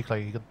quite unique,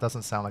 like he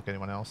doesn't sound like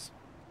anyone else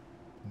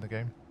in the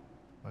game.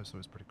 That's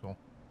always pretty cool.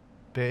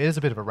 But it is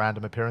a bit of a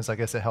random appearance. I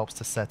guess it helps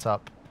to set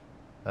up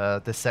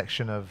this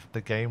section of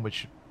the game,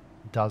 which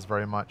does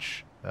very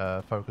much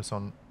focus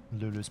on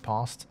Lulu's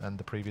past and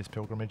the previous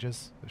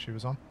pilgrimages that she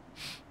was on.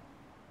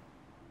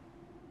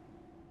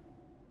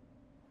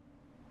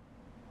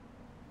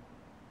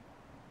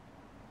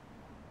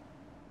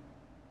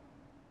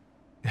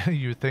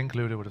 You'd think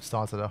Lulu would have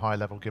started at a high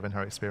level given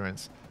her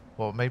experience.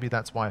 Well, maybe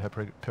that's why her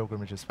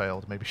pilgrimages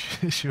failed. Maybe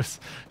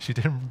she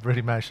didn't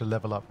really manage to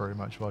level up very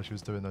much while she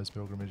was doing those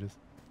pilgrimages.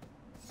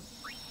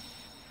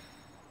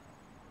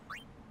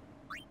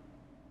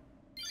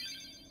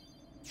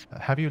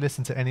 Have you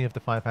listened to any of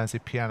the Final Fantasy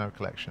piano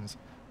collections?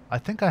 I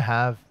think I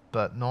have,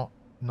 but not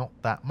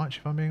that much,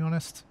 if I'm being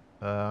honest.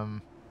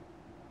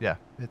 Yeah,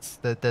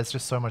 there's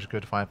just so much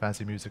good Final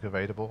Fantasy music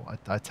available.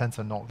 I tend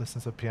to not listen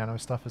to piano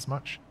stuff as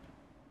much.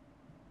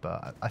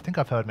 But I think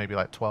I've heard maybe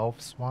like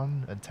 12's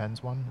one and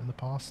 10's one in the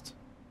past.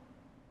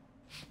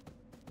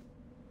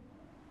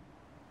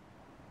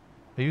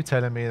 Are you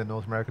telling me in the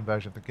North American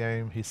version of the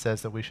game, he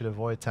says that we should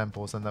avoid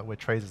temples and that we're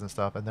traders and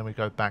stuff, and then we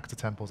go back to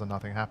temples and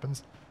nothing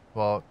happens?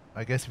 Well,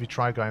 I guess if you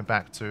try going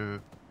back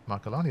to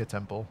Marcolania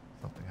Temple,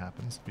 something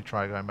happens. If you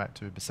try going back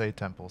to Besaid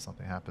Temple,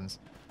 something happens.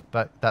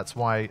 But that's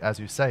why,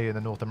 as you say, in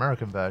the North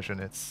American version,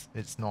 it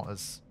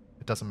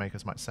doesn't make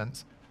as much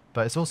sense.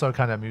 But it's also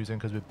kind of amusing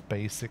because we've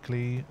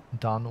basically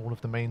done all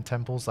of the main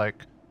temples.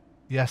 Like,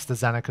 yes, the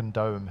Zanakan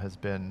Dome has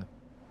been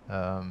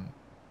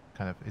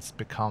it's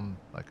become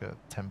like a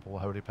temple,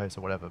 holy place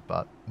or whatever,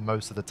 but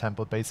most of the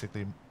temple,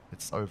 basically,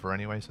 it's over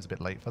anyway, so it's a bit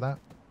late for that.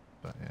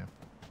 But yeah.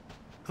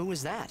 Who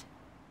was that?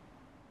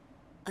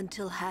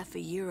 Until half a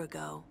year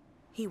ago,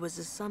 he was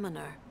a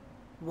summoner.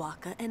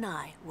 Waka and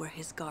I were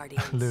his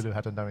guardians. Lulu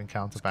had a no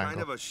encounter bangle.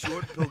 Kind of a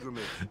short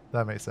pilgrimage.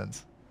 That makes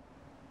sense.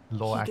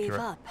 Lore he accurate. gave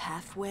up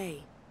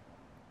halfway.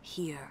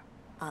 Here,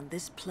 on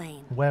this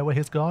plain. Where were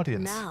his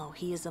guardians? Now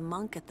he is a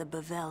monk at the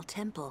Bavel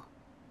Temple.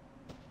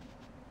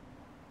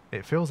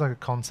 It feels like a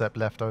concept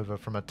left over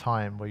from a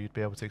time where you'd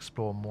be able to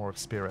explore more of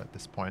Spirit at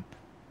this point.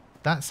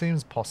 That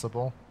seems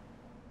possible.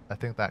 I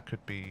think that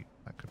could be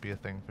a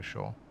thing for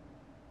sure.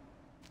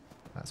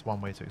 That's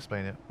one way to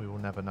explain it. We will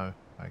never know,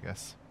 I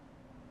guess.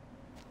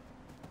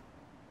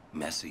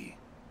 Messy.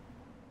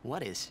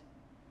 What is?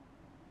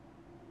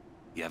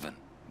 Yevon,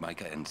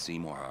 Micah and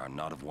Seymour are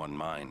not of one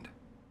mind.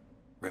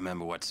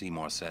 Remember what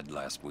Seymour said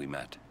last we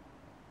met.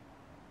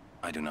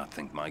 I do not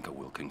think Micah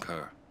will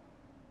concur.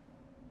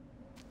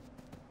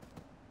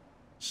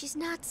 She's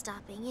not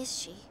stopping, is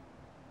she?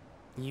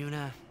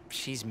 Yuna,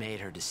 she's made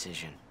her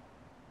decision.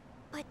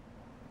 But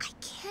I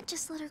can't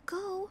just let her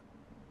go.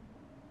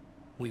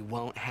 We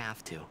won't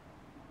have to.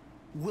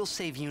 We'll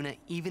save Yuna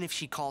even if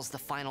she calls the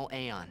final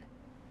Aeon.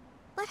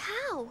 But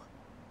how?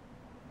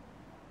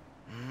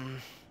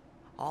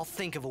 I'll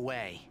think of a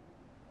way.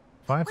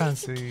 Final What if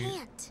Fantasy. you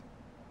can't?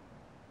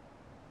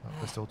 Oh,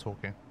 we're still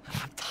talking.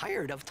 I'm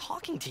tired of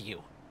talking to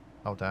you.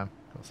 Oh damn,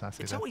 got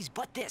sassy It's there. always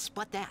but this,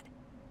 but that.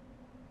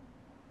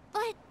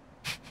 But...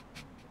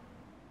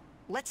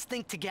 Let's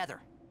think together.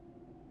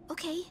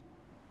 Okay.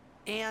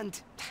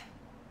 And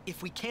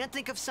if we can't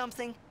think of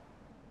something,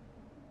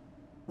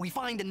 we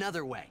find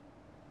another way.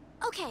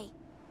 Okay.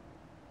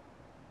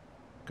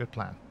 Good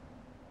plan.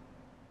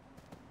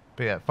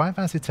 But yeah, Final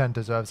Fantasy X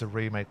deserves a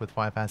remake with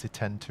Final Fantasy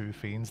X-2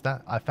 Fiends.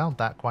 I found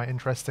that quite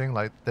interesting.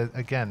 Like,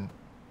 again,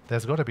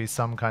 there's got to be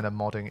some kind of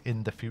modding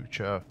in the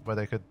future where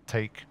they could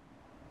take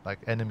like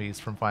enemies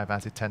from Final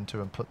Fantasy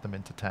X-2 and put them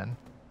into 10.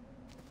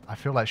 I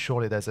feel like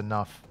surely there's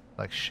enough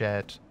like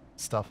shared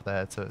stuff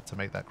there to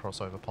make that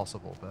crossover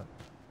possible, but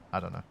I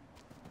don't know.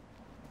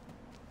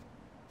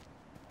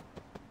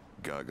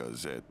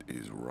 Gagazet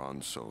is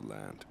Ronso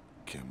land,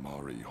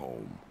 Kimari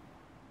home.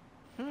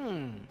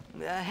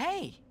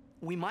 Hey,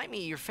 we might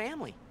meet your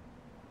family.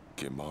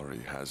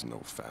 Kimari has no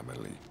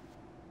family.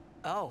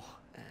 Oh,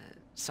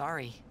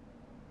 sorry.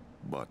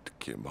 But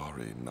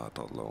Kimari not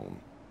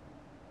alone.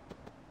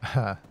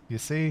 You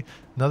see,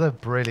 another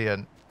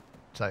brilliant,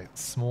 like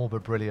small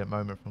but brilliant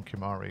moment from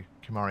Kimari.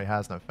 Kimari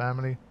has no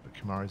family, but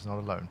Kimari's not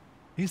alone.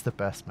 He's the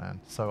best,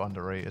 man. So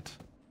underrated.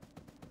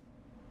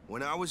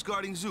 When I was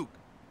guarding Zook,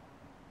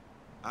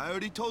 I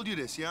already told you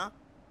this, yeah?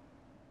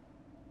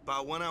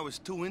 About when I was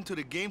too into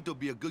the game to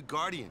be a good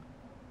guardian.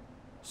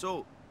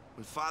 So,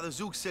 when Father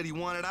Zook said he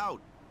wanted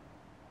out,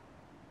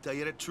 tell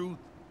you the truth,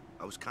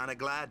 I was kind of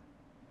glad.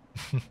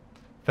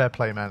 Fair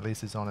play, man. At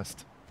least he's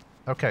honest.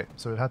 Okay,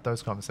 so we've had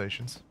those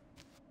conversations.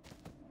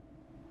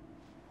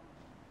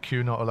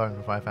 Q not alone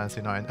for Final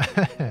Fantasy 9.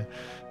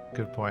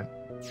 Good point.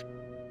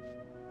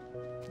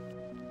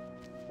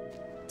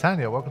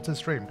 Tanya, welcome to the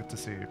stream. Good to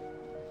see you.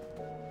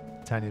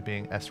 Tanya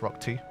being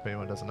S-Rock-T, if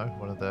anyone doesn't know,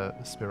 one of the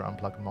Spirit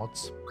Unplugged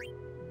mods.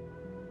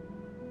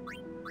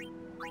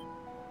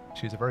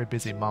 She's a very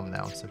busy mum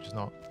now, so she's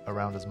not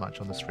around as much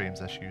on the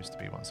streams as she used to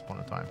be once upon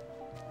a time.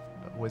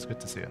 But always good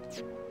to see her.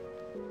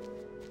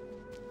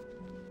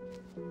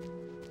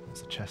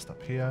 There's a chest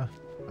up here.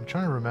 I'm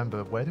trying to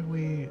remember, where did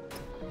we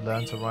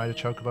learn to ride a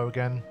chocobo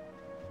again.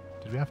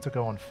 Did we have to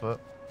go on foot?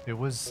 It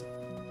was...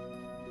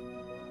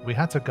 We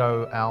had to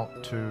go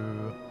out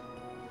to...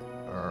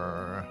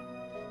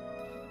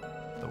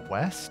 the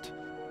west?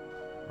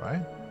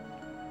 Right?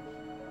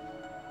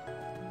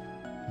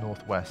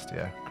 Northwest,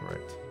 yeah,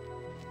 correct.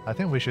 I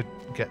think we should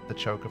get the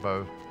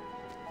chocobo,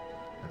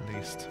 at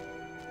least.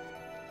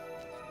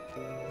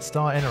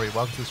 Star Enery,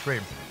 welcome to the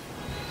stream.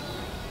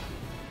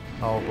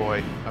 Oh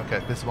boy, okay,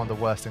 this is one of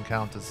the worst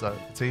encounters, so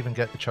to even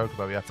get the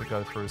chocobo you have to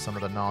go through some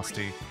of the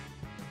nasty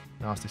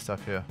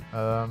stuff here.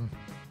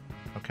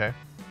 Okay.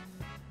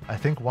 I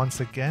think once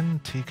again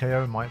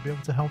TKO might be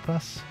able to help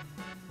us.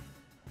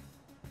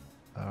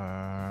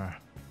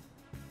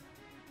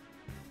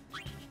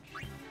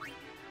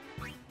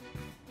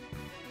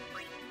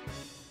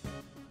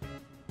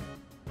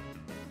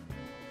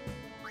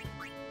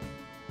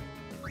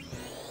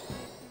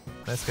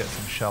 Let's get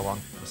some shell on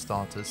for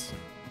starters.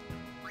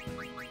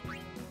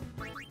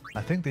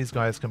 I think these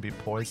guys can be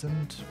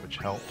poisoned, which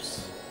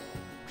helps.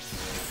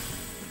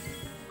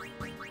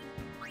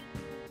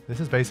 This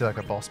is basically like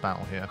a boss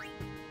battle here.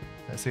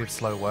 Let's see if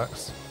slow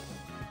works.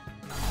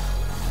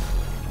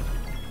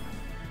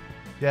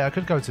 Yeah, I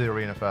could go to the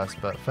arena first,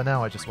 but for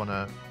now I just want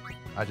to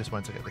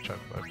get the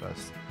chocobo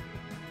first.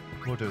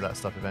 We'll do that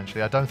stuff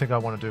eventually. I don't think I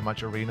want to do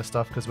much arena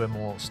stuff because we're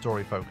more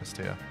story focused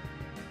here.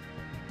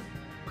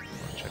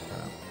 Check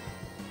that out.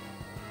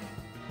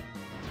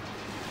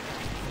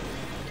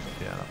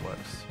 Yeah, that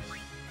works.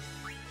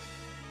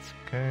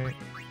 Okay,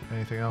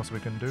 anything else we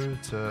can do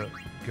to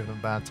give them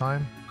bad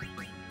time?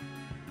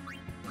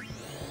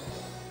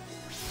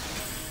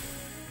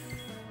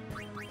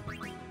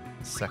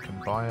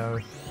 Second bio.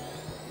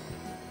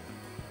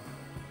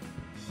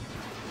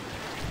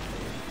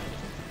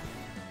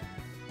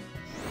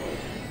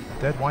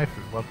 Dead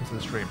Waifu, welcome to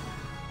the stream.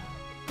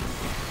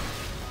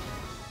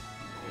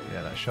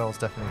 Yeah, that shell's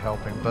definitely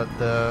helping, but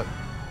the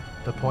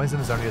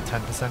poison is only at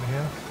 10%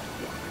 here,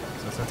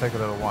 so it's going to take a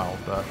little while,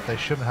 but they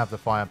shouldn't have the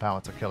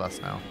firepower to kill us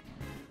now.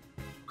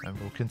 And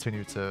we'll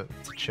continue to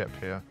chip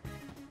here.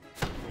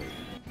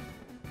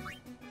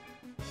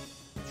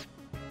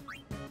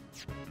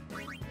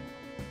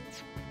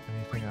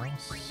 Anything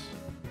else?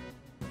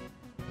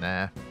 Nah.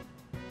 I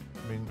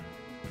mean,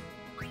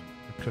 we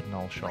could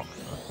null shock.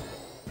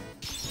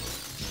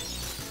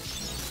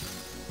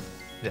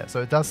 Yeah,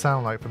 so it does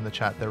sound like from the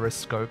chat there is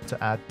scope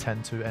to add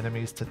 10 to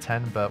enemies to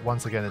 10, but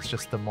once again it's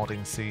just the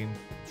modding scene.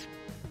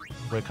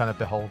 We're kind of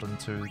beholden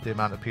to the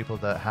amount of people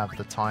that have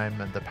the time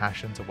and the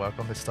passion to work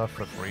on this stuff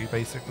for free,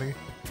 basically.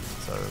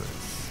 So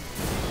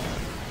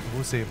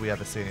we'll see if we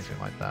ever see anything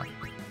like that.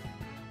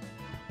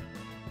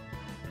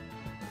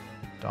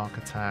 Dark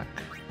attack.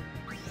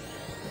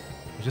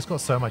 We just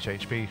got so much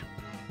HP,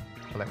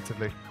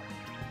 collectively.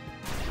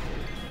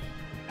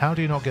 How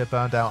do you not get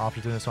burned out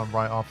after doing this one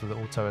right after the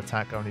auto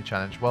attack only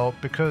challenge? Well,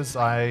 because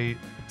I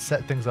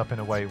set things up in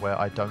a way where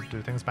I don't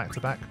do things back to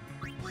back.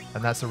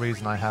 And that's the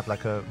reason I have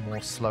like a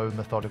more slow,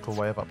 methodical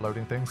way of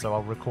uploading things. So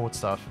I'll record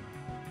stuff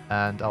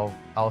and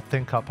I'll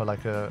think up a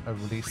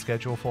release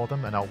schedule for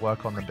them, and I'll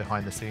work on them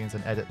behind the scenes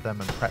and edit them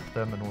and prep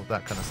them and all of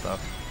that kind of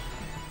stuff.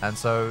 And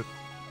so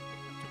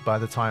by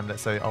the time,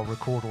 let's say, I'll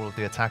record all of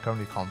the attack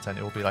only content,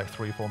 it will be like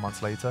 3-4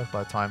 months later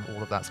by the time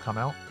all of that's come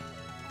out.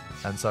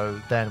 And so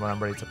then when I'm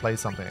ready to play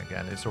something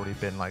again, it's already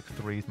been like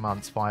 3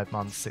 months, 5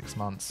 months, 6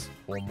 months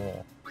or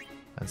more.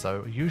 And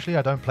so usually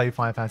I don't play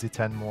Final Fantasy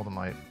X more than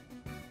like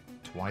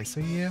twice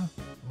a year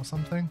or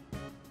something.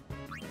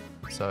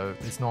 So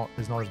it's not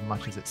as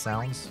much as it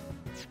sounds.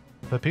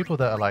 For people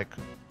that are like,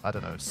 I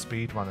don't know,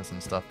 speedrunners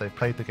and stuff, they've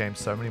played the game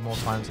so many more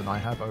times than I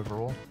have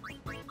overall.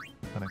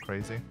 Kind of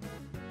crazy.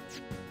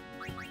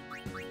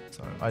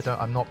 So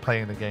I'm not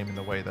playing the game in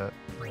the way that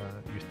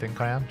you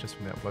think I am, just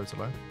from the uploads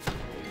alone.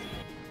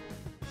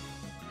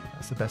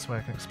 That's the best way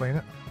I can explain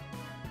it.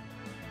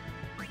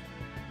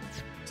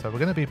 So we're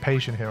going to be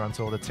patient here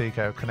until the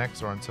TKO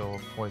connects or until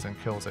poison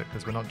kills it,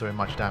 because we're not doing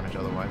much damage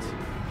otherwise.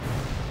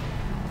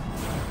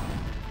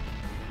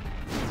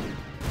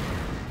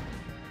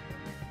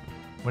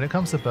 When it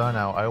comes to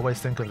burnout, I always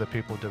think of the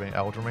people doing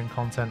Elden Ring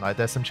content. Like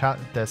there's some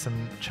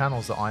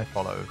channels that I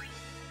follow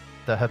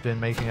that have been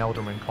making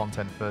Elden Ring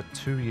content for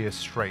 2 years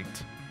straight,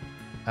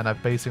 and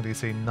I've basically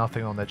seen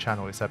nothing on their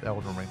channel except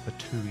Elden Ring for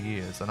 2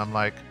 years, and I'm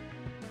like,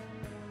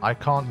 I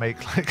can't make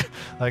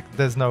like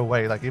there's no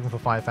way, like even for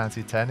Final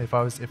Fantasy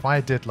X, if I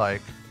did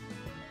like,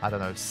 I don't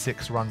know,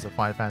 6 runs of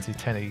Final Fantasy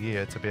X a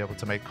year to be able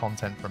to make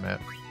content from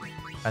it,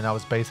 and I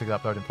was basically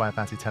uploading Final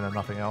Fantasy X and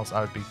nothing else,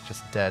 I would be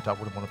just dead. I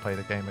wouldn't want to play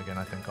the game again,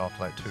 I think,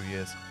 after like 2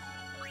 years.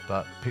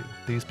 But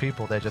these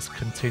people, they're just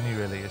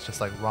continually, it's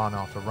just like run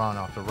after run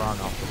after run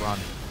after run.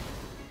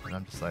 And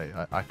I'm just like,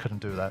 I couldn't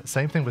do that.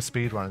 Same thing with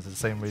speedrunners, it's the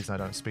same reason I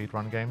don't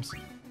speedrun games.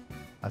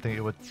 I think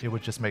it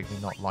would just make me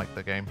not like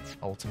the game,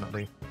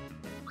 ultimately,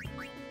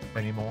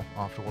 anymore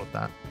after all of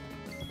that.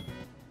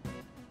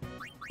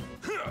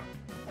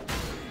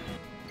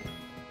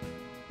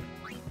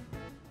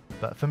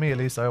 But for me, at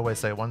least, I always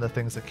say one of the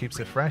things that keeps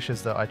it fresh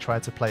is that I try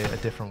to play it a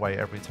different way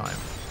every time.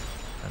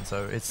 And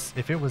so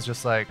if it was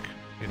just like,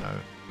 you know,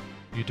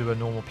 you do a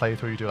normal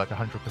playthrough, you do like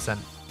 100%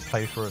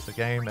 playthrough of the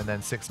game, and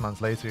then 6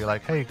 months later you're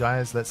like, hey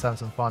guys, let's have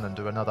some fun and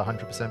do another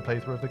 100%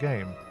 playthrough of the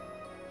game.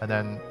 And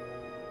then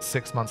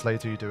 6 months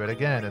later you do it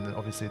again, and then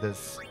obviously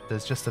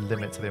there's just a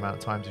limit to the amount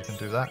of times you can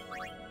do that.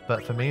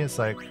 But for me, it's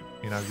like,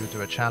 you know, you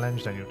do a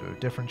challenge, then you do a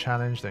different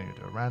challenge, then you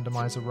do a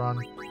randomizer run.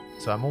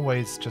 So I'm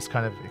always just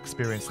kind of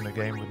experiencing the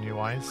game with new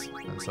eyes,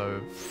 and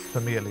so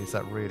for me at least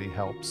that really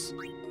helps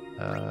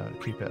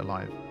keep it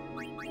alive.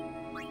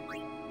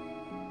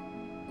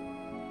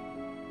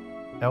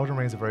 Elden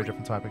Ring is a very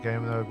different type of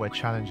game though, where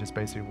challenge is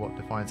basically what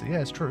defines it. Yeah,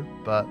 it's true,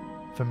 but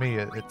for me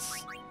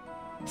it's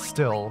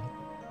still,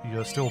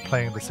 you're still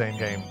playing the same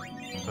game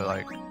for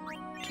like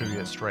 2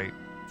 years straight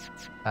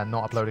and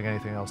not uploading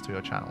anything else to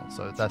your channel.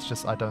 So that's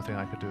just, I don't think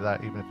I could do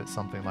that even if it's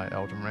something like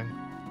Elden Ring.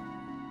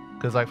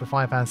 Because like for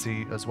Final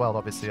Fantasy as well,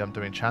 obviously I'm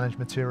doing challenge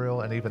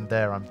material, and even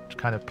there I'm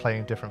kind of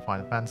playing different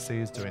Final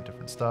Fantasies, doing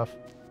different stuff.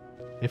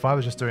 If I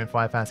was just doing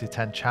Final Fantasy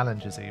X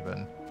challenges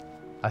even,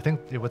 I think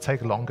it would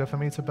take longer for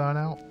me to burn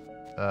out.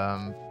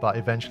 But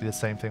eventually the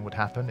same thing would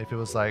happen. If it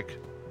was like,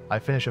 I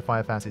finish a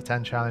Final Fantasy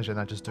X challenge and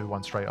I just do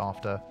one straight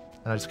after,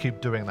 and I just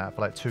keep doing that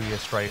for like 2 years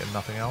straight and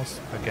nothing else,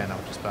 again I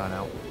would just burn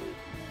out,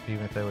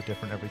 even if they were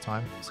different every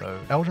time. So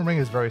Elden Ring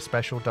is very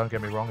special, don't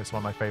get me wrong, it's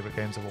one of my favorite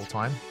games of all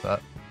time,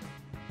 but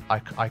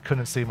I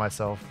couldn't see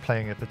myself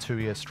playing it for 2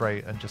 years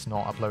straight and just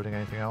not uploading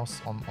anything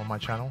else on my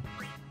channel.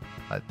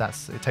 Like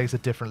it takes a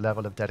different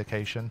level of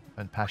dedication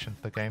and passion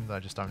for the game that I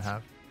just don't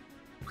have.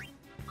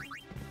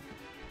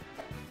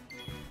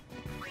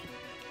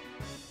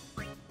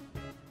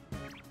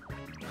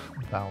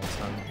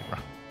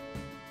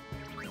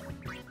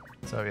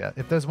 So yeah,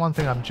 if there's one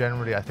thing I'm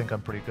generally, I think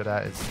I'm pretty good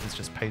at, is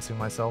just pacing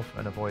myself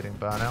and avoiding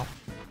burnout.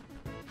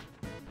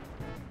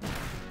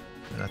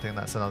 And I think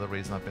that's another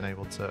reason I've been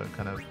able to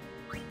kind of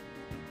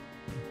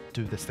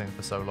do this thing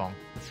for so long.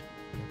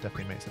 It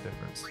definitely makes a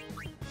difference.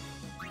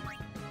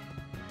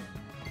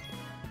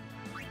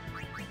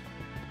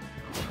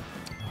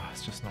 Oh,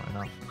 it's just not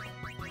enough.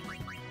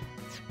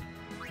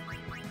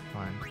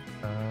 Fine.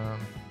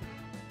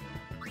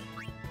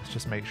 Let's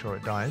just make sure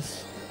it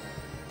dies.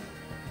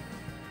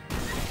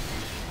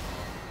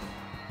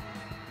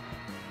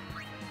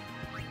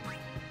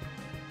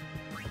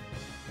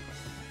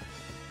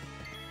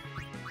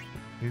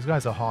 These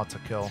guys are hard to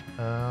kill.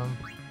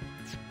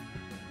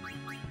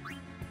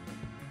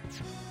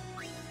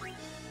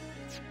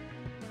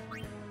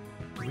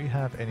 Do we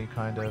have any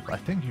kind of... I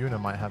think Yuna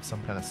might have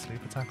some kind of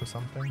sleep attack or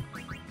something.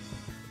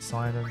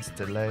 Silence,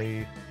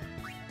 delay...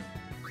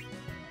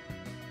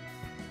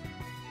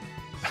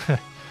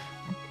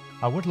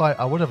 I would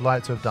have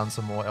liked to have done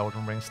some more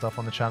Elden Ring stuff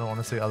on the channel,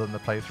 honestly, other than the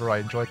playthrough. I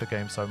enjoyed the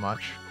game so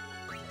much.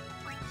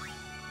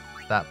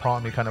 That part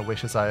of me kind of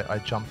wishes I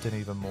jumped in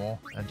even more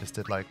and just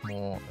did like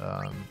more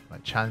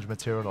like challenge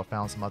material or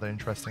found some other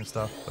interesting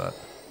stuff, but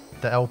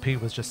the LP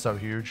was just so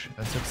huge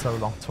and took so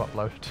long to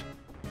upload.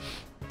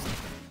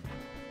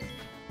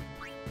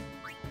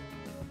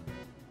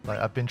 Like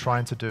I've been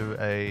trying to do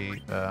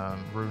a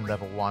Rune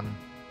level 1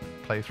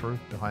 playthrough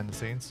behind the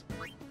scenes,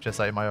 just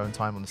like in my own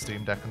time on the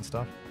Steam Deck and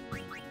stuff.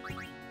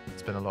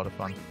 It's been a lot of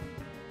fun.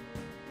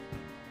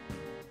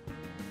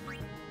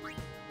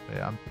 But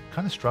yeah, I'm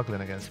kind of struggling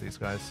against these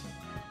guys.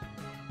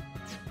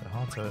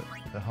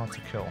 They're hard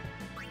to kill.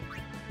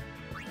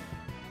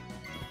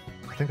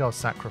 I think I'll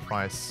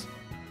sacrifice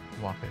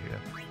Waka here.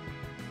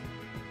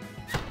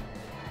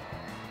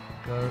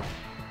 Go.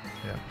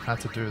 Yeah, had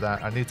to do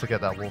that. I need to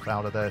get that wolf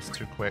out of there, it's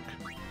too quick.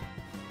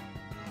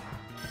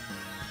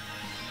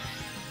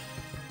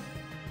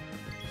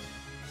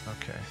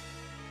 Okay.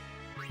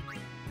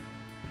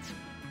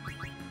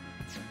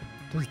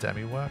 Does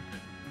Demi work?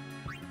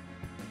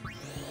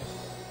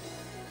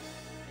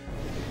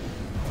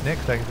 Nick,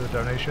 thank you for the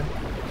donation.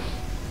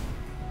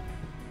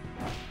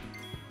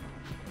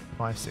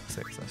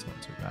 566, that's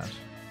not too bad.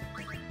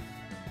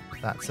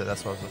 That's it,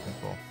 that's what I was looking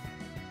for.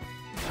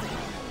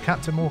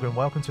 Captain Morgan,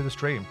 welcome to the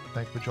stream.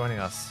 Thank you for joining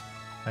us.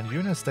 And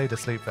Yuna stayed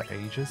asleep for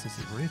ages. Does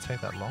it really take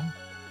that long?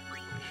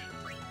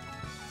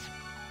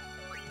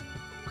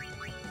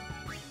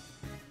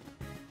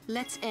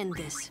 Let's end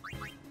this.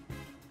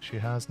 She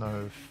has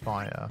no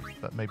fire,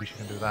 but maybe she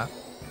can do that.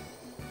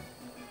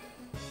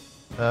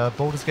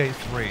 Baldur's Gate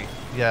 3.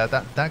 Yeah,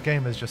 that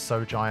game is just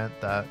so giant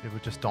that it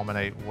would just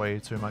dominate way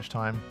too much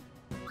time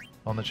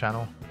on the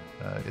channel.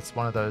 It's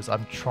one of those,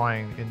 I'm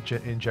trying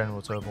in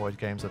general to avoid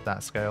games of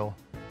that scale.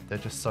 They're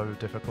just so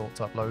difficult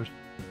to upload,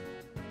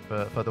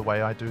 for the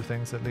way I do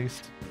things at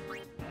least.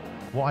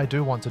 What I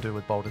do want to do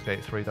with Baldur's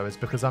Gate 3 though is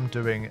because I'm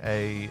doing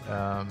a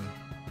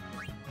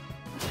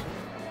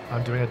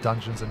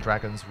Dungeons and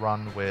Dragons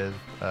run with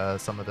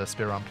some of the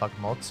Spear Unplugged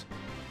mods,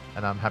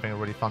 and I'm having a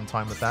really fun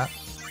time with that.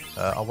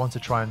 I want to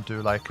try and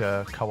do like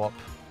a co-op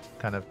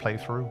kind of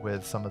playthrough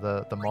with some of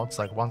the mods,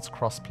 like once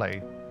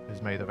crossplay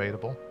is made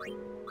available.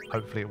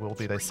 Hopefully it will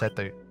be. They said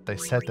that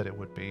it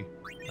would be.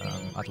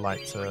 I'd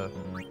like to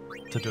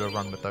do a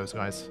run with those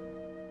guys.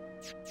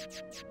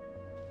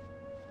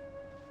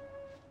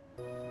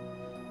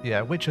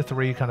 Yeah, Witcher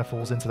 3 kind of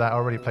falls into that. I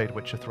already played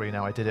Witcher 3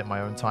 now. I did it in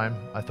my own time.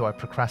 I thought I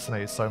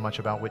procrastinated so much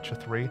about Witcher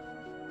 3.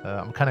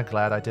 I'm kind of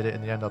glad I did it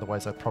in the end,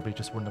 otherwise I probably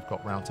just wouldn't have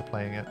got round to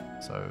playing it.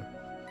 So,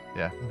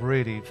 yeah,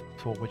 really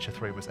thought Witcher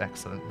 3 was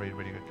excellent. Really,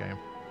 really good game.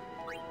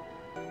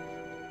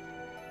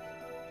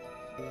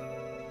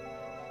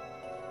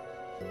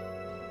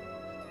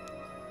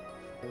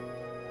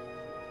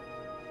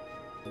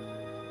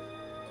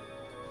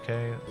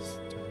 Okay, let's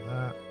do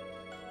that.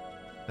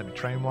 Let me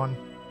train one.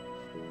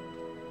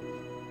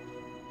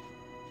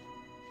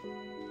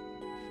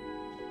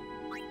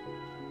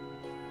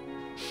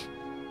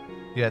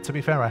 Yeah, to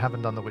be fair, I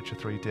haven't done the Witcher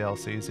 3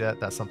 DLCs yet.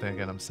 That's something,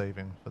 again, I'm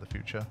saving for the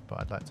future, but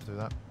I'd like to do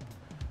that.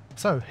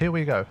 So, here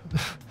we go.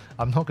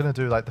 I'm not going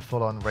to do like the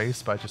full-on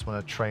race, but I just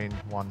want to train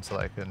one so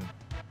that I can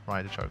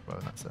ride a chocobo,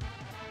 and that's it.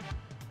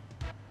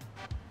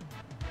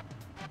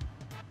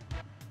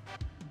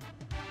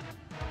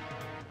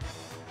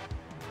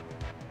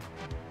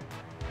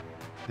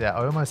 Yeah,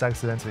 I almost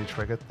accidentally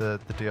triggered the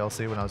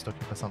DLC when I was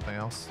looking for something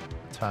else.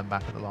 Turned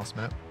back at the last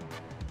minute.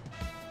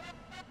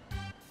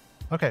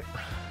 Okay.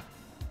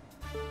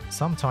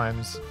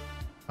 Sometimes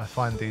I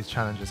find these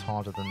challenges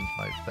harder than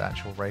like the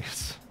actual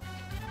race.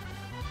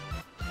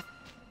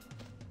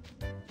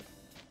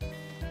 It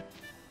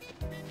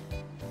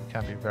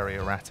can be very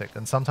erratic,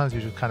 and sometimes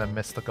you just kind of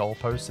miss the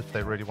goalposts if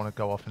they really want to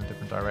go off in a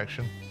different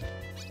direction.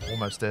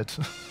 Almost did.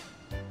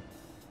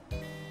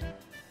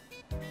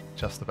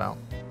 Just about.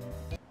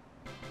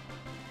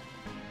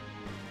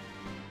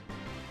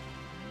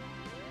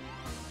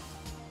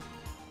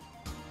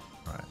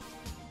 Right.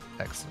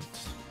 Excellent.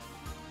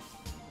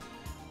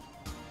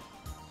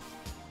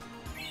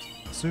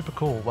 Super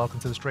cool. Welcome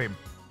to the stream.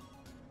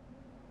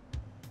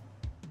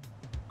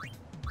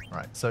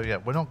 Right, so yeah,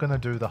 we're not going to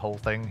do the whole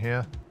thing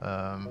here.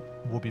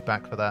 We'll be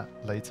back for that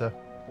later.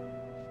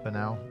 For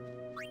now,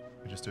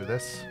 we just do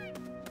this.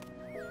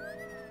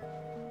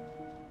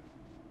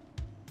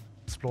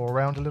 Explore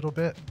around a little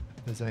bit.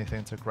 If there's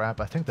anything to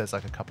grab. I think there's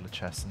like a couple of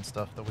chests and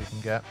stuff that we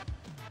can get.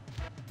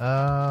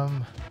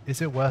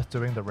 Is it worth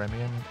doing the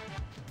Remium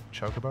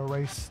Chocobo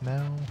race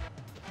now?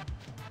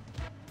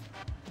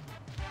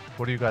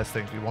 What do you guys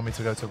think? Do you want me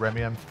to go to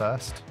Remium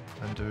first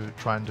and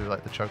try and do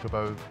like the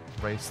Chocobo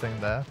race thing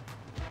there?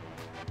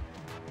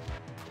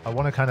 I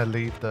want to kind of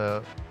leave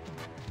the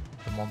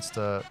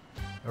monster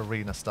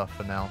arena stuff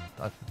for now.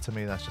 To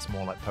me, that's just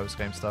more like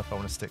post-game stuff. I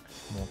want to stick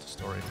more to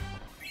story.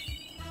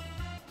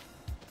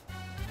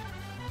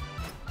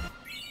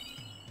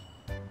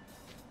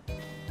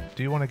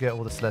 Do you want to get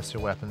all the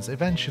celestial weapons?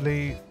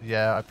 Eventually,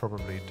 yeah, I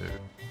probably do.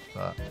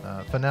 But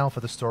for now,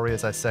 for the story,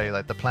 as I say,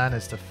 like the plan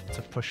is to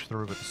push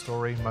through with the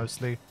story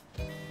mostly,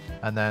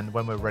 and then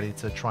when we're ready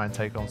to try and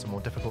take on some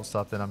more difficult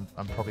stuff, then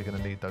I'm probably going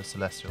to need those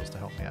celestials to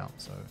help me out.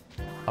 So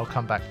I'll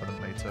come back for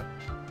them later.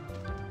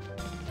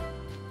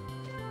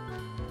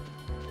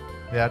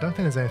 Yeah, I don't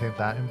think there's anything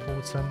that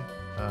important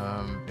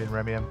in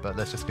Remium, but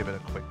let's just give it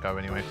a quick go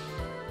anyway.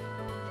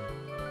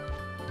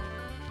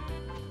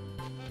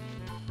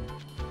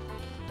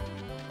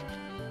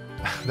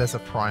 There's a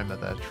primer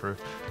there, true.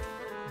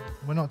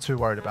 We're not too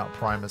worried about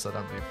primers. I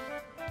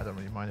don't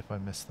really mind if I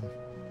miss them.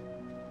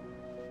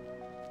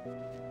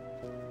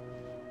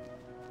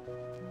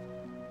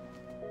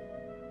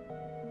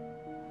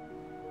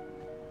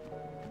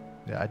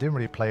 Yeah, I didn't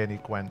really play any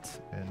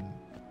Gwent in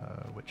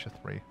Witcher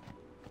 3.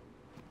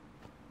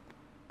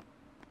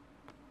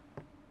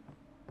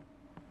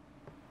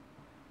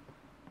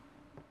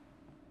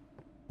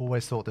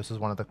 Always thought this was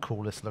one of the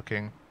coolest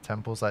looking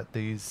temples, like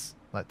this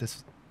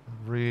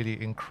really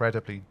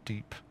incredibly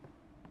deep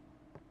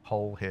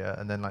hole here,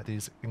 and then like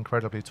these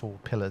incredibly tall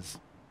pillars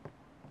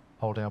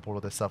holding up all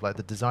of this stuff. Like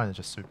the design is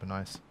just super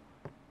nice.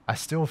 I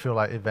still feel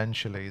like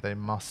eventually they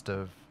must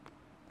have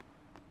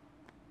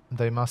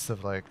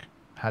like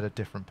had a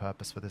different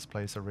purpose for this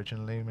place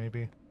originally,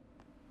 maybe.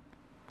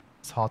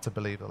 It's hard to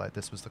believe that like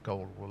this was the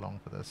goal all along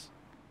for this.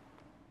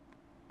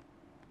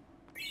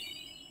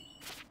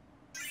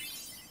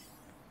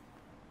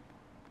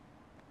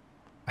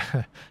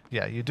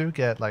 Yeah, you do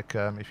get like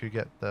if you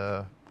get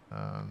the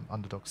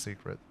Underdog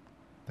Secret,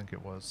 I think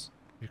it was,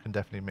 you can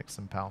definitely mix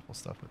some powerful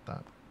stuff with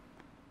that.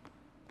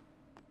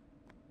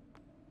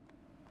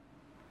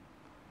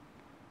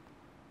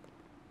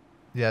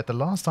 Yeah, the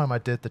last time I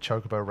did the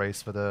Chocobo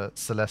race for the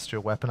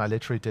Celestial weapon, I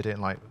literally did it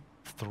in like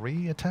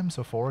 3 attempts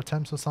or 4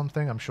 attempts or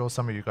something. I'm sure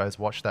some of you guys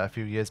watched that a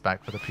few years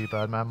back for the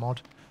P-Birdman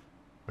mod.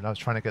 When I was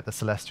trying to get the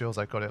Celestials,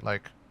 I got it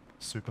like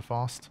super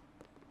fast.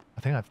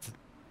 I think I have to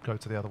go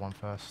to the other one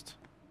first.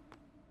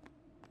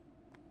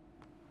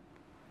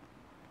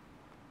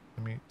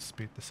 Let me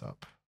speed this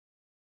up.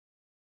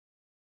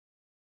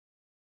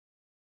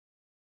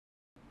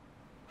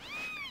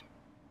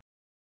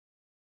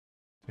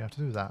 You have to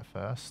do that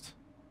first.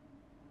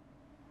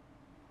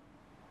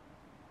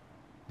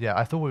 Yeah,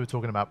 I thought we were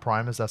talking about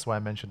primers. That's why I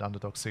mentioned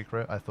Underdog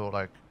Secret. I thought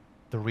like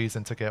the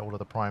reason to get all of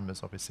the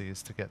primers obviously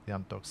is to get the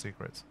Underdog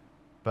Secrets.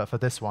 But for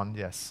this one,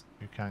 yes,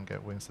 you can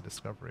get Wings of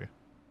Discovery.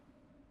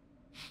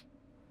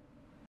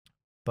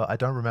 But I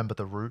don't remember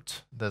the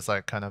route. There's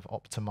like kind of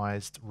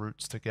optimized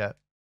routes to get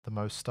the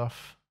most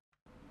stuff.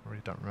 I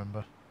really don't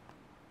remember.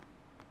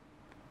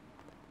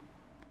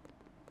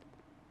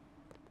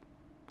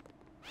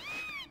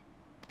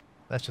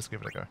 Let's just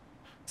give it a go.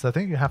 So I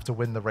think you have to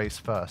win the race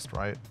first,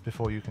 right?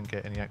 Before you can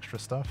get any extra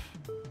stuff.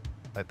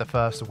 Like the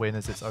first win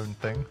is its own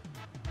thing.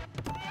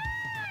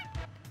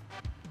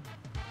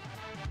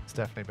 It's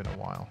definitely been a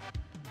while.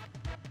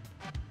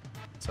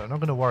 So I'm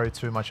not going to worry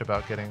too much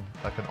about getting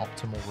like an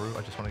optimal route.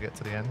 I just want to get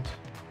to the end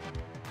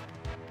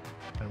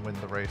and win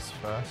the race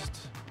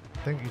first. I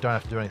think you don't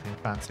have to do anything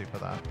fancy for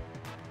that.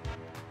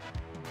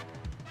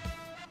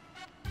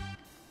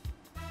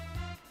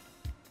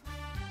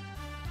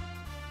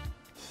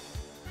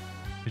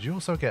 Did you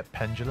also get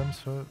pendulums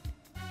for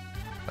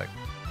like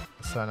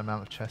a certain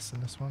amount of chests in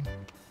this one?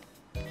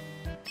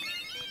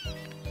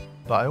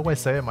 But I always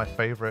say my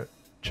favorite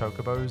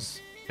chocobos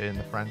in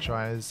the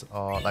franchise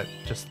are like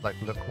just like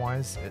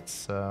look-wise.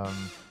 It's the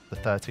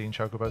 13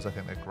 chocobos. I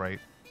think they're great.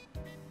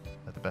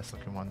 They're the best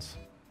looking ones.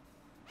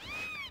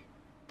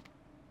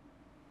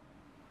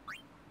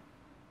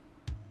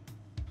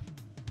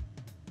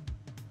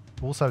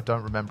 Also,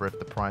 don't remember if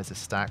the prize is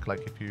stacked.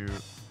 Like if you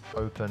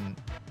open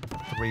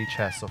 3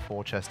 chests or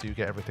 4 chests, do you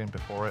get everything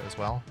before it as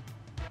well?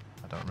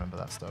 I don't remember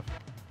that stuff.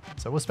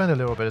 So we'll spend a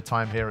little bit of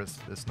time here.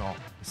 It's not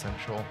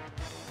essential at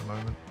the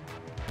moment.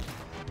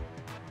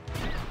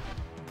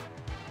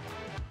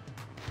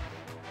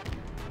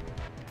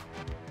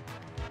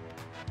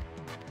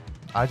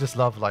 I just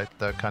love like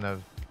the kind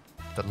of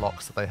the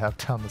locks that they have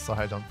down the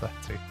side on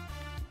 30.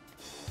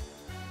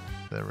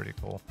 They're really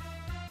cool.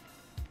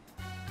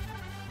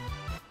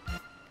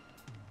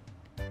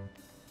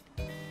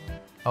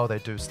 Oh, they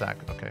do stack.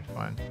 Okay,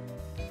 fine.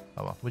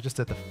 Oh well, we just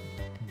did the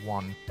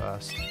 1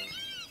 first.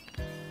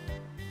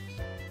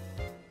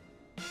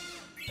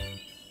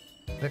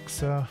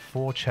 Elixir,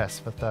 4 chests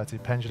for 30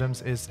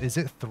 pendulums. Is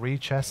it 3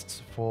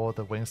 chests for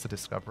the Wings to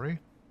Discovery?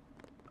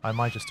 I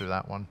might just do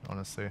that one,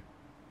 honestly.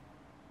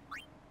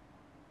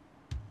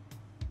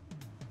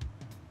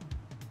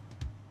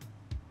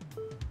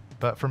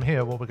 But from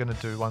here, what we're going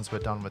to do once we're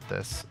done with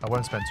this, I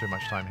won't spend too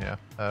much time here.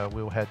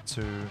 We'll head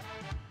to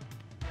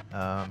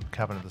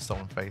Cavern of the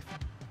Stolen Faith.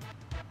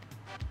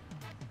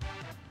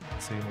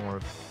 See more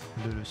of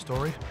Lulu's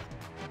story.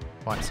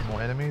 Fight some more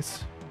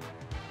enemies.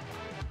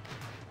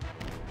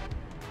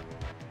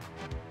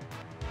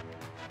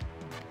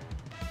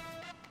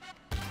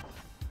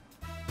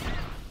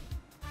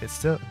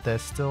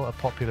 There's still a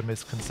popular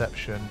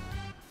misconception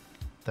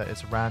that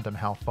it's random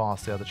how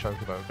fast the other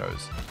chocobo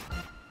goes.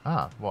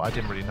 Ah, well, I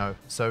didn't really know.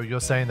 So you're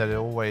saying that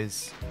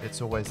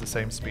it's always the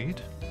same speed?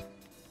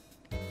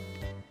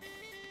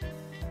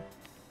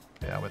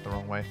 Yeah, I went the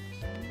wrong way.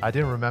 I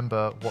didn't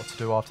remember what to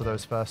do after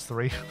those first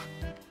 3.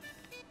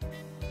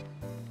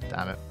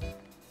 Damn it.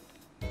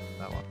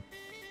 That one.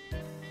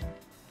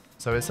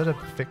 So it's at a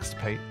fixed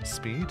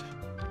speed,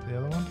 the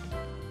other one?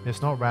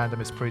 It's not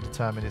random, it's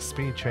predetermined. Its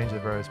speed changes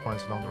at various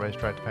points along the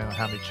racetrack depending on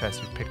how many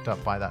chests you've picked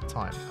up by that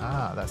time.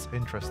 Ah, that's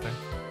interesting.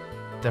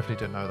 Definitely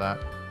didn't know that.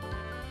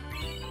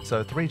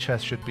 So 3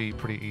 chests should be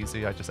pretty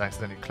easy. I just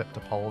accidentally clipped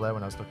a pole there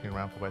when I was looking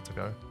around for where to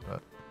go.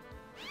 But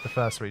the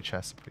first 3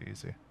 chests are pretty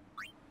easy.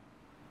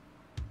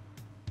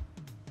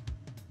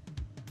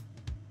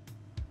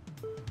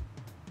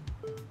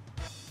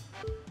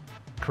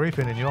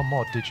 Creepin, in your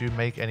mod, did you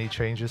make any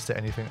changes to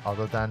anything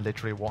other than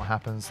literally what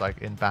happens like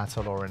in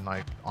battle or in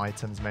like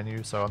items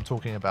menu? So I'm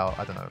talking about,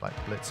 I don't know, like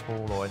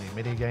Blitzball or any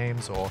mini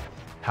games or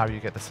how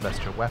you get the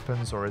celestial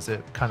weapons, or is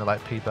it kind of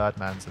like P.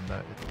 Birdman's in that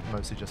it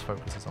mostly just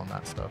focuses on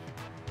that stuff?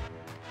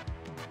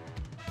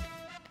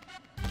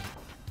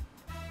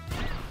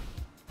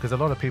 Because a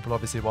lot of people,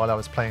 obviously, while I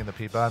was playing the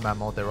P. Birdman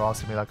mod, they were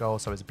asking me like, oh,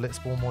 so is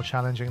Blitzball more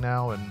challenging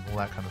now and all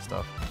that kind of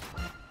stuff.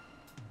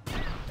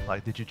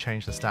 Like, did you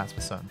change the stats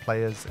for certain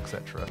players,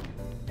 etc.?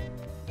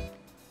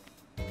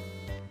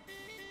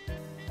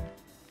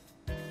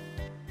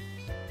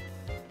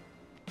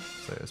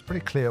 So it's a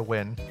pretty clear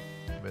win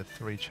with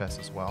 3 chests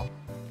as well.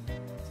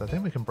 So I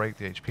think we can break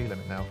the HP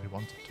limit now if we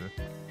wanted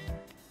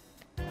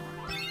to.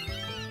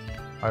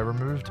 I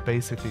removed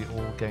basically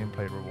all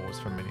gameplay rewards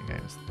from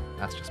minigames.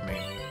 That's just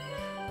me.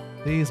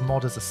 These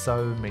modders are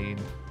so mean.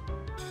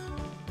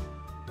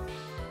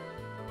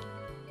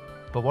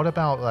 But what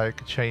about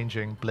like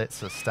changing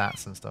Blitzer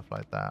stats and stuff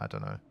like that? I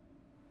don't know.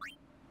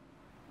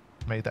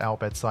 Made the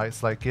Albed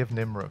sites, like give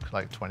Nimruk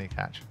like 20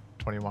 catch,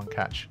 21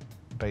 catch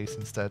base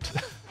instead.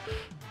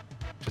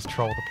 Just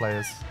troll the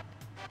players.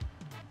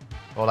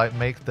 Or like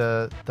make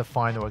the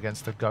final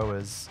against the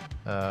Goers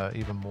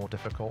even more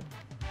difficult.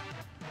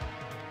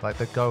 Like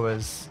the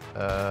Goers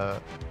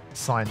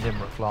sign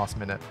Nimruk last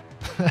minute.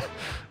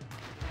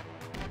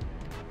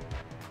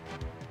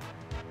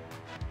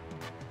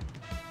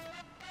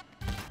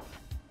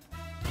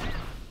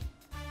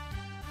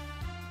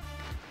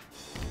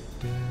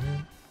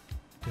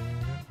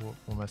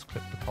 Almost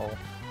clipped the pole.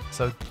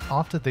 So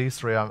after these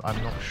 3,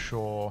 I'm not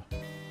sure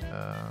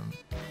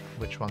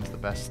which one's the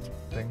best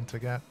thing to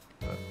get,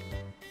 but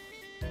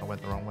I'll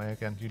went the wrong way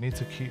again. You need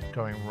to keep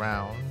going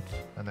round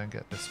and then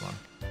get this one.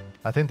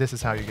 I think this is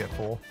how you get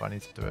 4, but I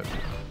need to do it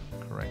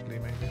correctly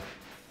maybe.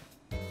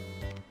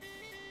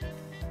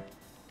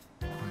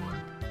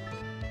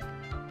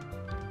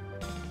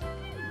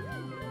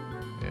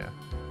 Yeah.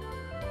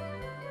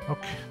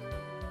 Okay.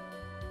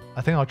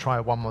 I think I'll try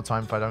it one more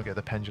time. If I don't get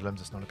the pendulums,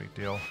 it's not a big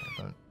deal.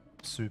 I don't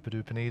super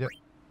duper need it.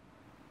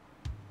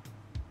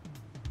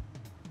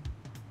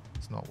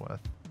 It's not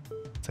worth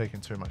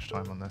taking too much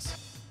time on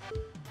this.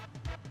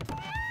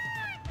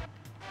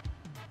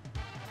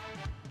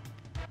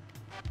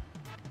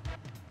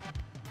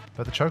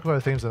 But the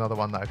Chocobo theme's another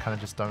one that I kind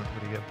of just don't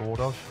really get bored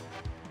of.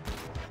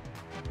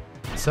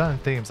 Certain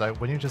themes,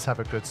 like when you just have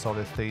a good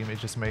solid theme, it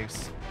just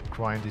makes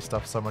grindy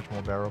stuff so much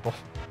more bearable.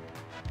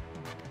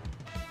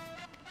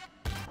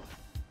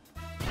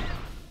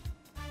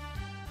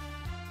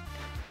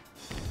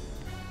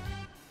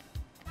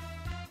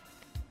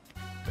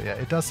 But yeah,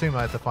 it does seem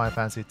like the Final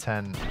Fantasy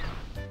X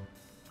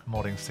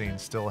modding scene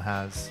still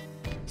has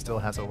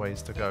a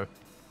ways to go.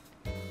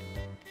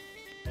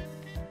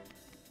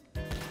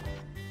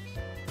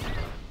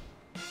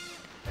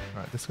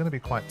 Right, this is going to be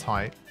quite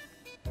tight,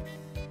 I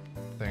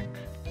think.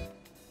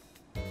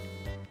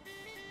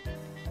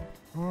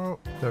 Oh,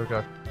 there we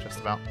go, just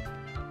about.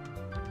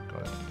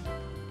 Got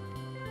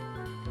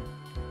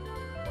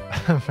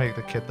it. Make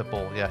the kid the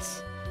ball,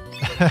 yes.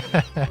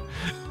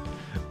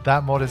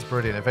 That mod is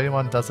brilliant. If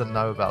anyone doesn't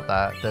know about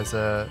that, there's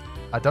a...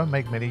 I don't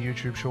make many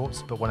YouTube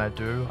shorts, but when I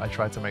do, I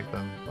try to make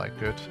them like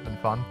good and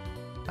fun.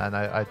 And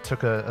I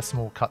took a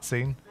small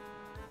cutscene,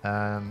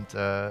 and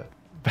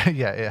but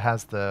yeah, it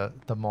has the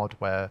mod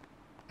where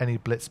any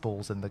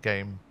blitzballs in the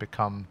game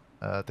become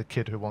the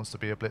kid who wants to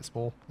be a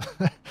blitzball.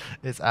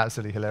 It's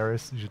absolutely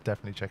hilarious. You should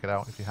definitely check it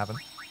out if you haven't.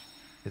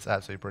 It's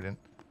absolutely brilliant.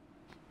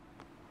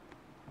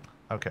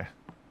 Okay,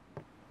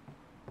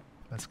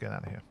 let's get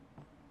out of here.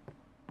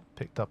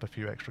 Picked up a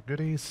few extra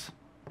goodies.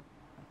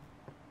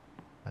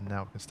 And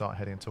now we can start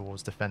heading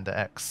towards Defender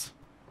X.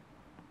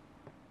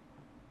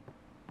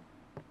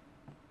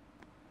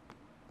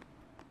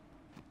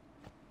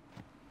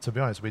 To be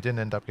honest, we didn't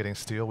end up getting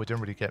steel. We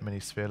didn't really get many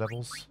sphere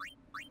levels.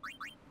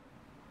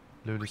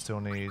 Lulu still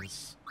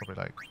needs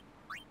probably like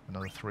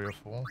another 3 or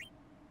 4.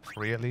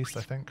 3 at least,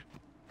 I think.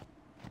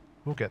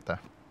 We'll get there.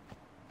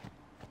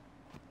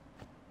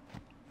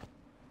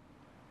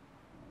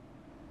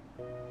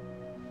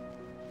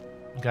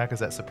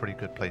 Gagazette's a pretty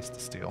good place to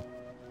steal.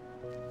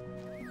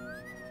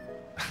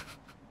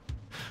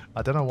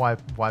 I don't know why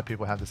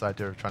people have this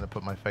idea of trying to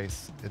put my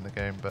face in the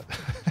game, but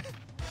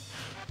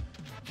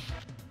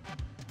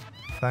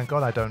thank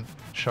God I don't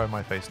show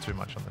my face too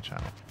much on the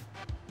channel.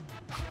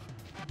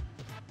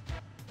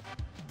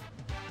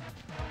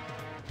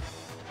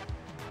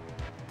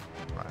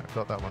 Right, I've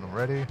got that one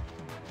already.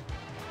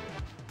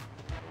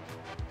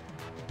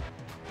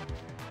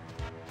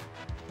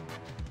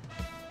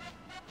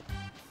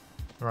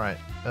 Right,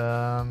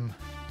 I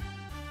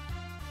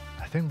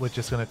think we're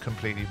just going to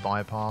completely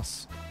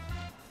bypass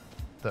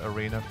the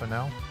arena for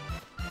now.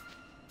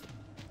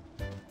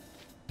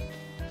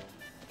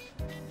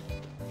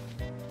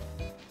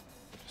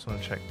 Just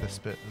want to check this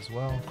bit as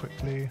well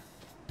quickly,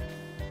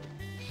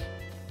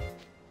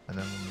 and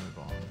then we'll move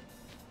on.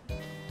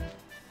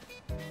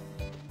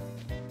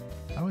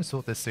 I always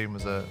thought this scene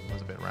was a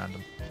bit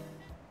random.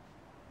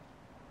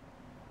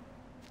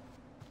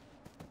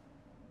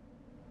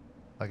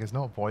 Like, it's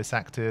not voice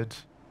acted,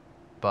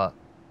 but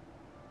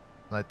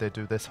like they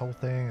do this whole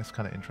thing. It's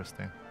kind of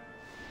interesting.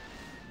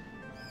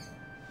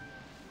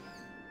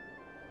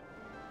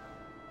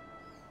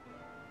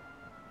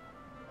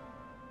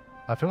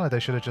 I feel like they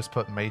should have just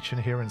put Machin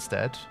here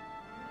instead,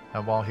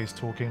 and while he's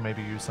talking,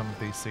 maybe use some of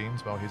these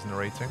scenes while he's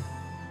narrating.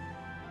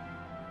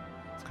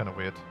 It's kind of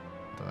weird.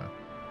 I don't know.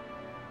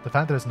 The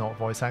fact that it's not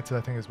voice acted,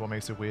 I think, is what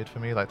makes it weird for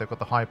me. Like, they've got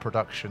the high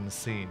production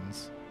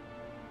scenes,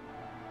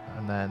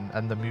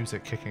 and the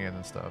music kicking in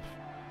and stuff.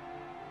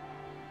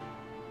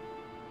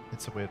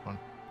 It's a weird one.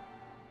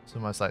 It's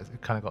almost like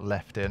it kind of got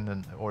left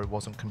in, or it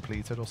wasn't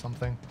completed or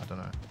something. I don't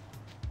know.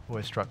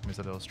 Always struck me as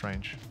a little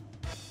strange.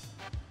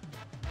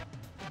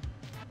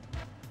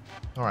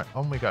 Alright,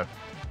 on we go.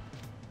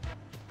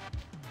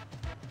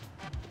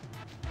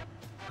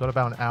 Got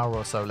about an hour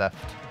or so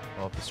left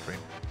of the stream.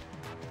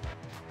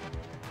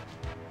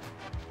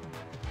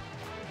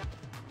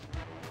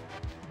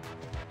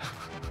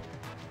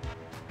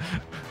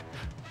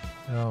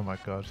 Oh my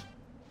god.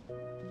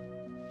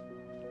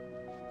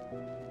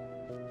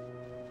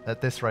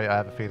 At this rate, I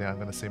have a feeling I'm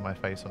going to see my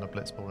face on a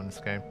blitzball in this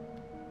game.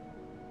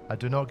 I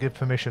do not give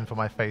permission for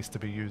my face to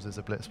be used as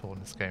a blitzball in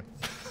this game.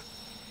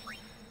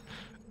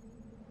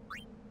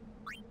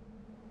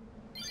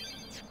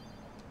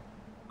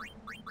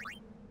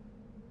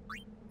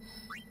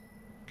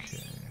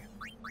 Okay.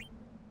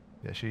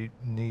 Yeah, she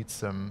needs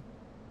some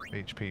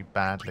HP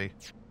badly.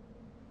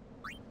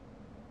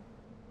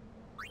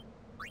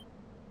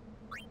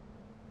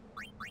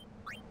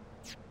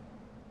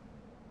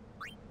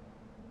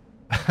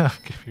 I'll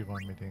give you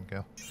 1 million,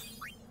 girl.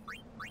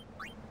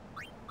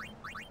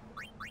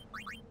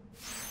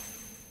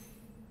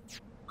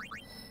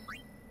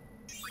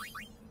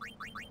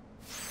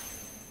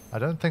 I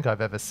don't think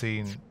I've ever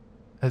seen...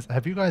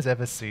 Have you guys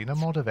ever seen a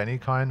mod of any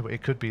kind?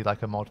 It could be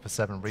like a mod for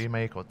 7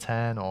 Remake or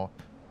 10 or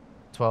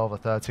 12 or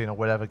 13 or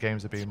whatever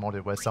games are being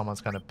modded where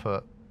someone's going to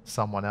put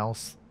someone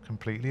else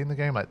completely in the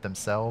game, like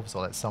themselves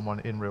or like someone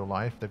in real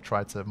life. They've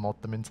tried to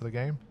mod them into the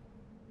game.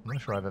 I'm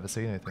not sure I've ever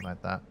seen anything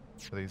like that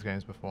for these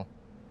games before.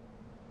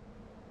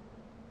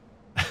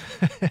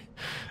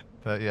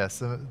 But yeah,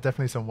 so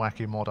definitely some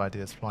wacky mod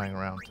ideas flying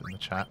around in the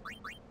chat.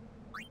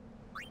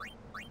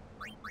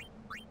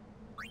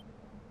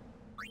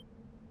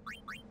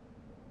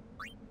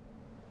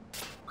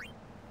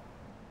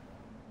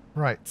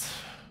 Right.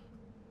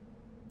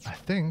 I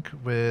think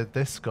with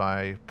this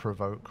guy,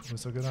 provoke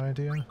was a good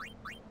idea.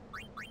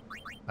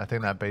 I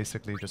think that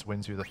basically just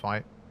wins you the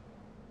fight,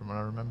 from what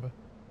I remember.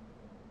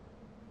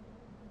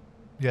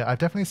 Yeah, I've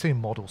definitely seen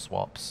model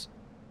swaps.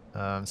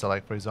 So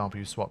like, for example,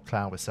 you swap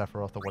Cloud with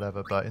Sephiroth or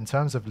whatever, but in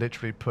terms of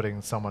literally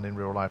putting someone in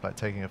real life, like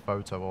taking a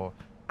photo or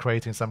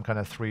creating some kind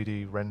of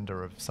 3D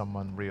render of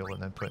someone real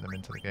and then putting them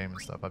into the game and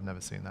stuff, I've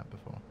never seen that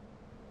before.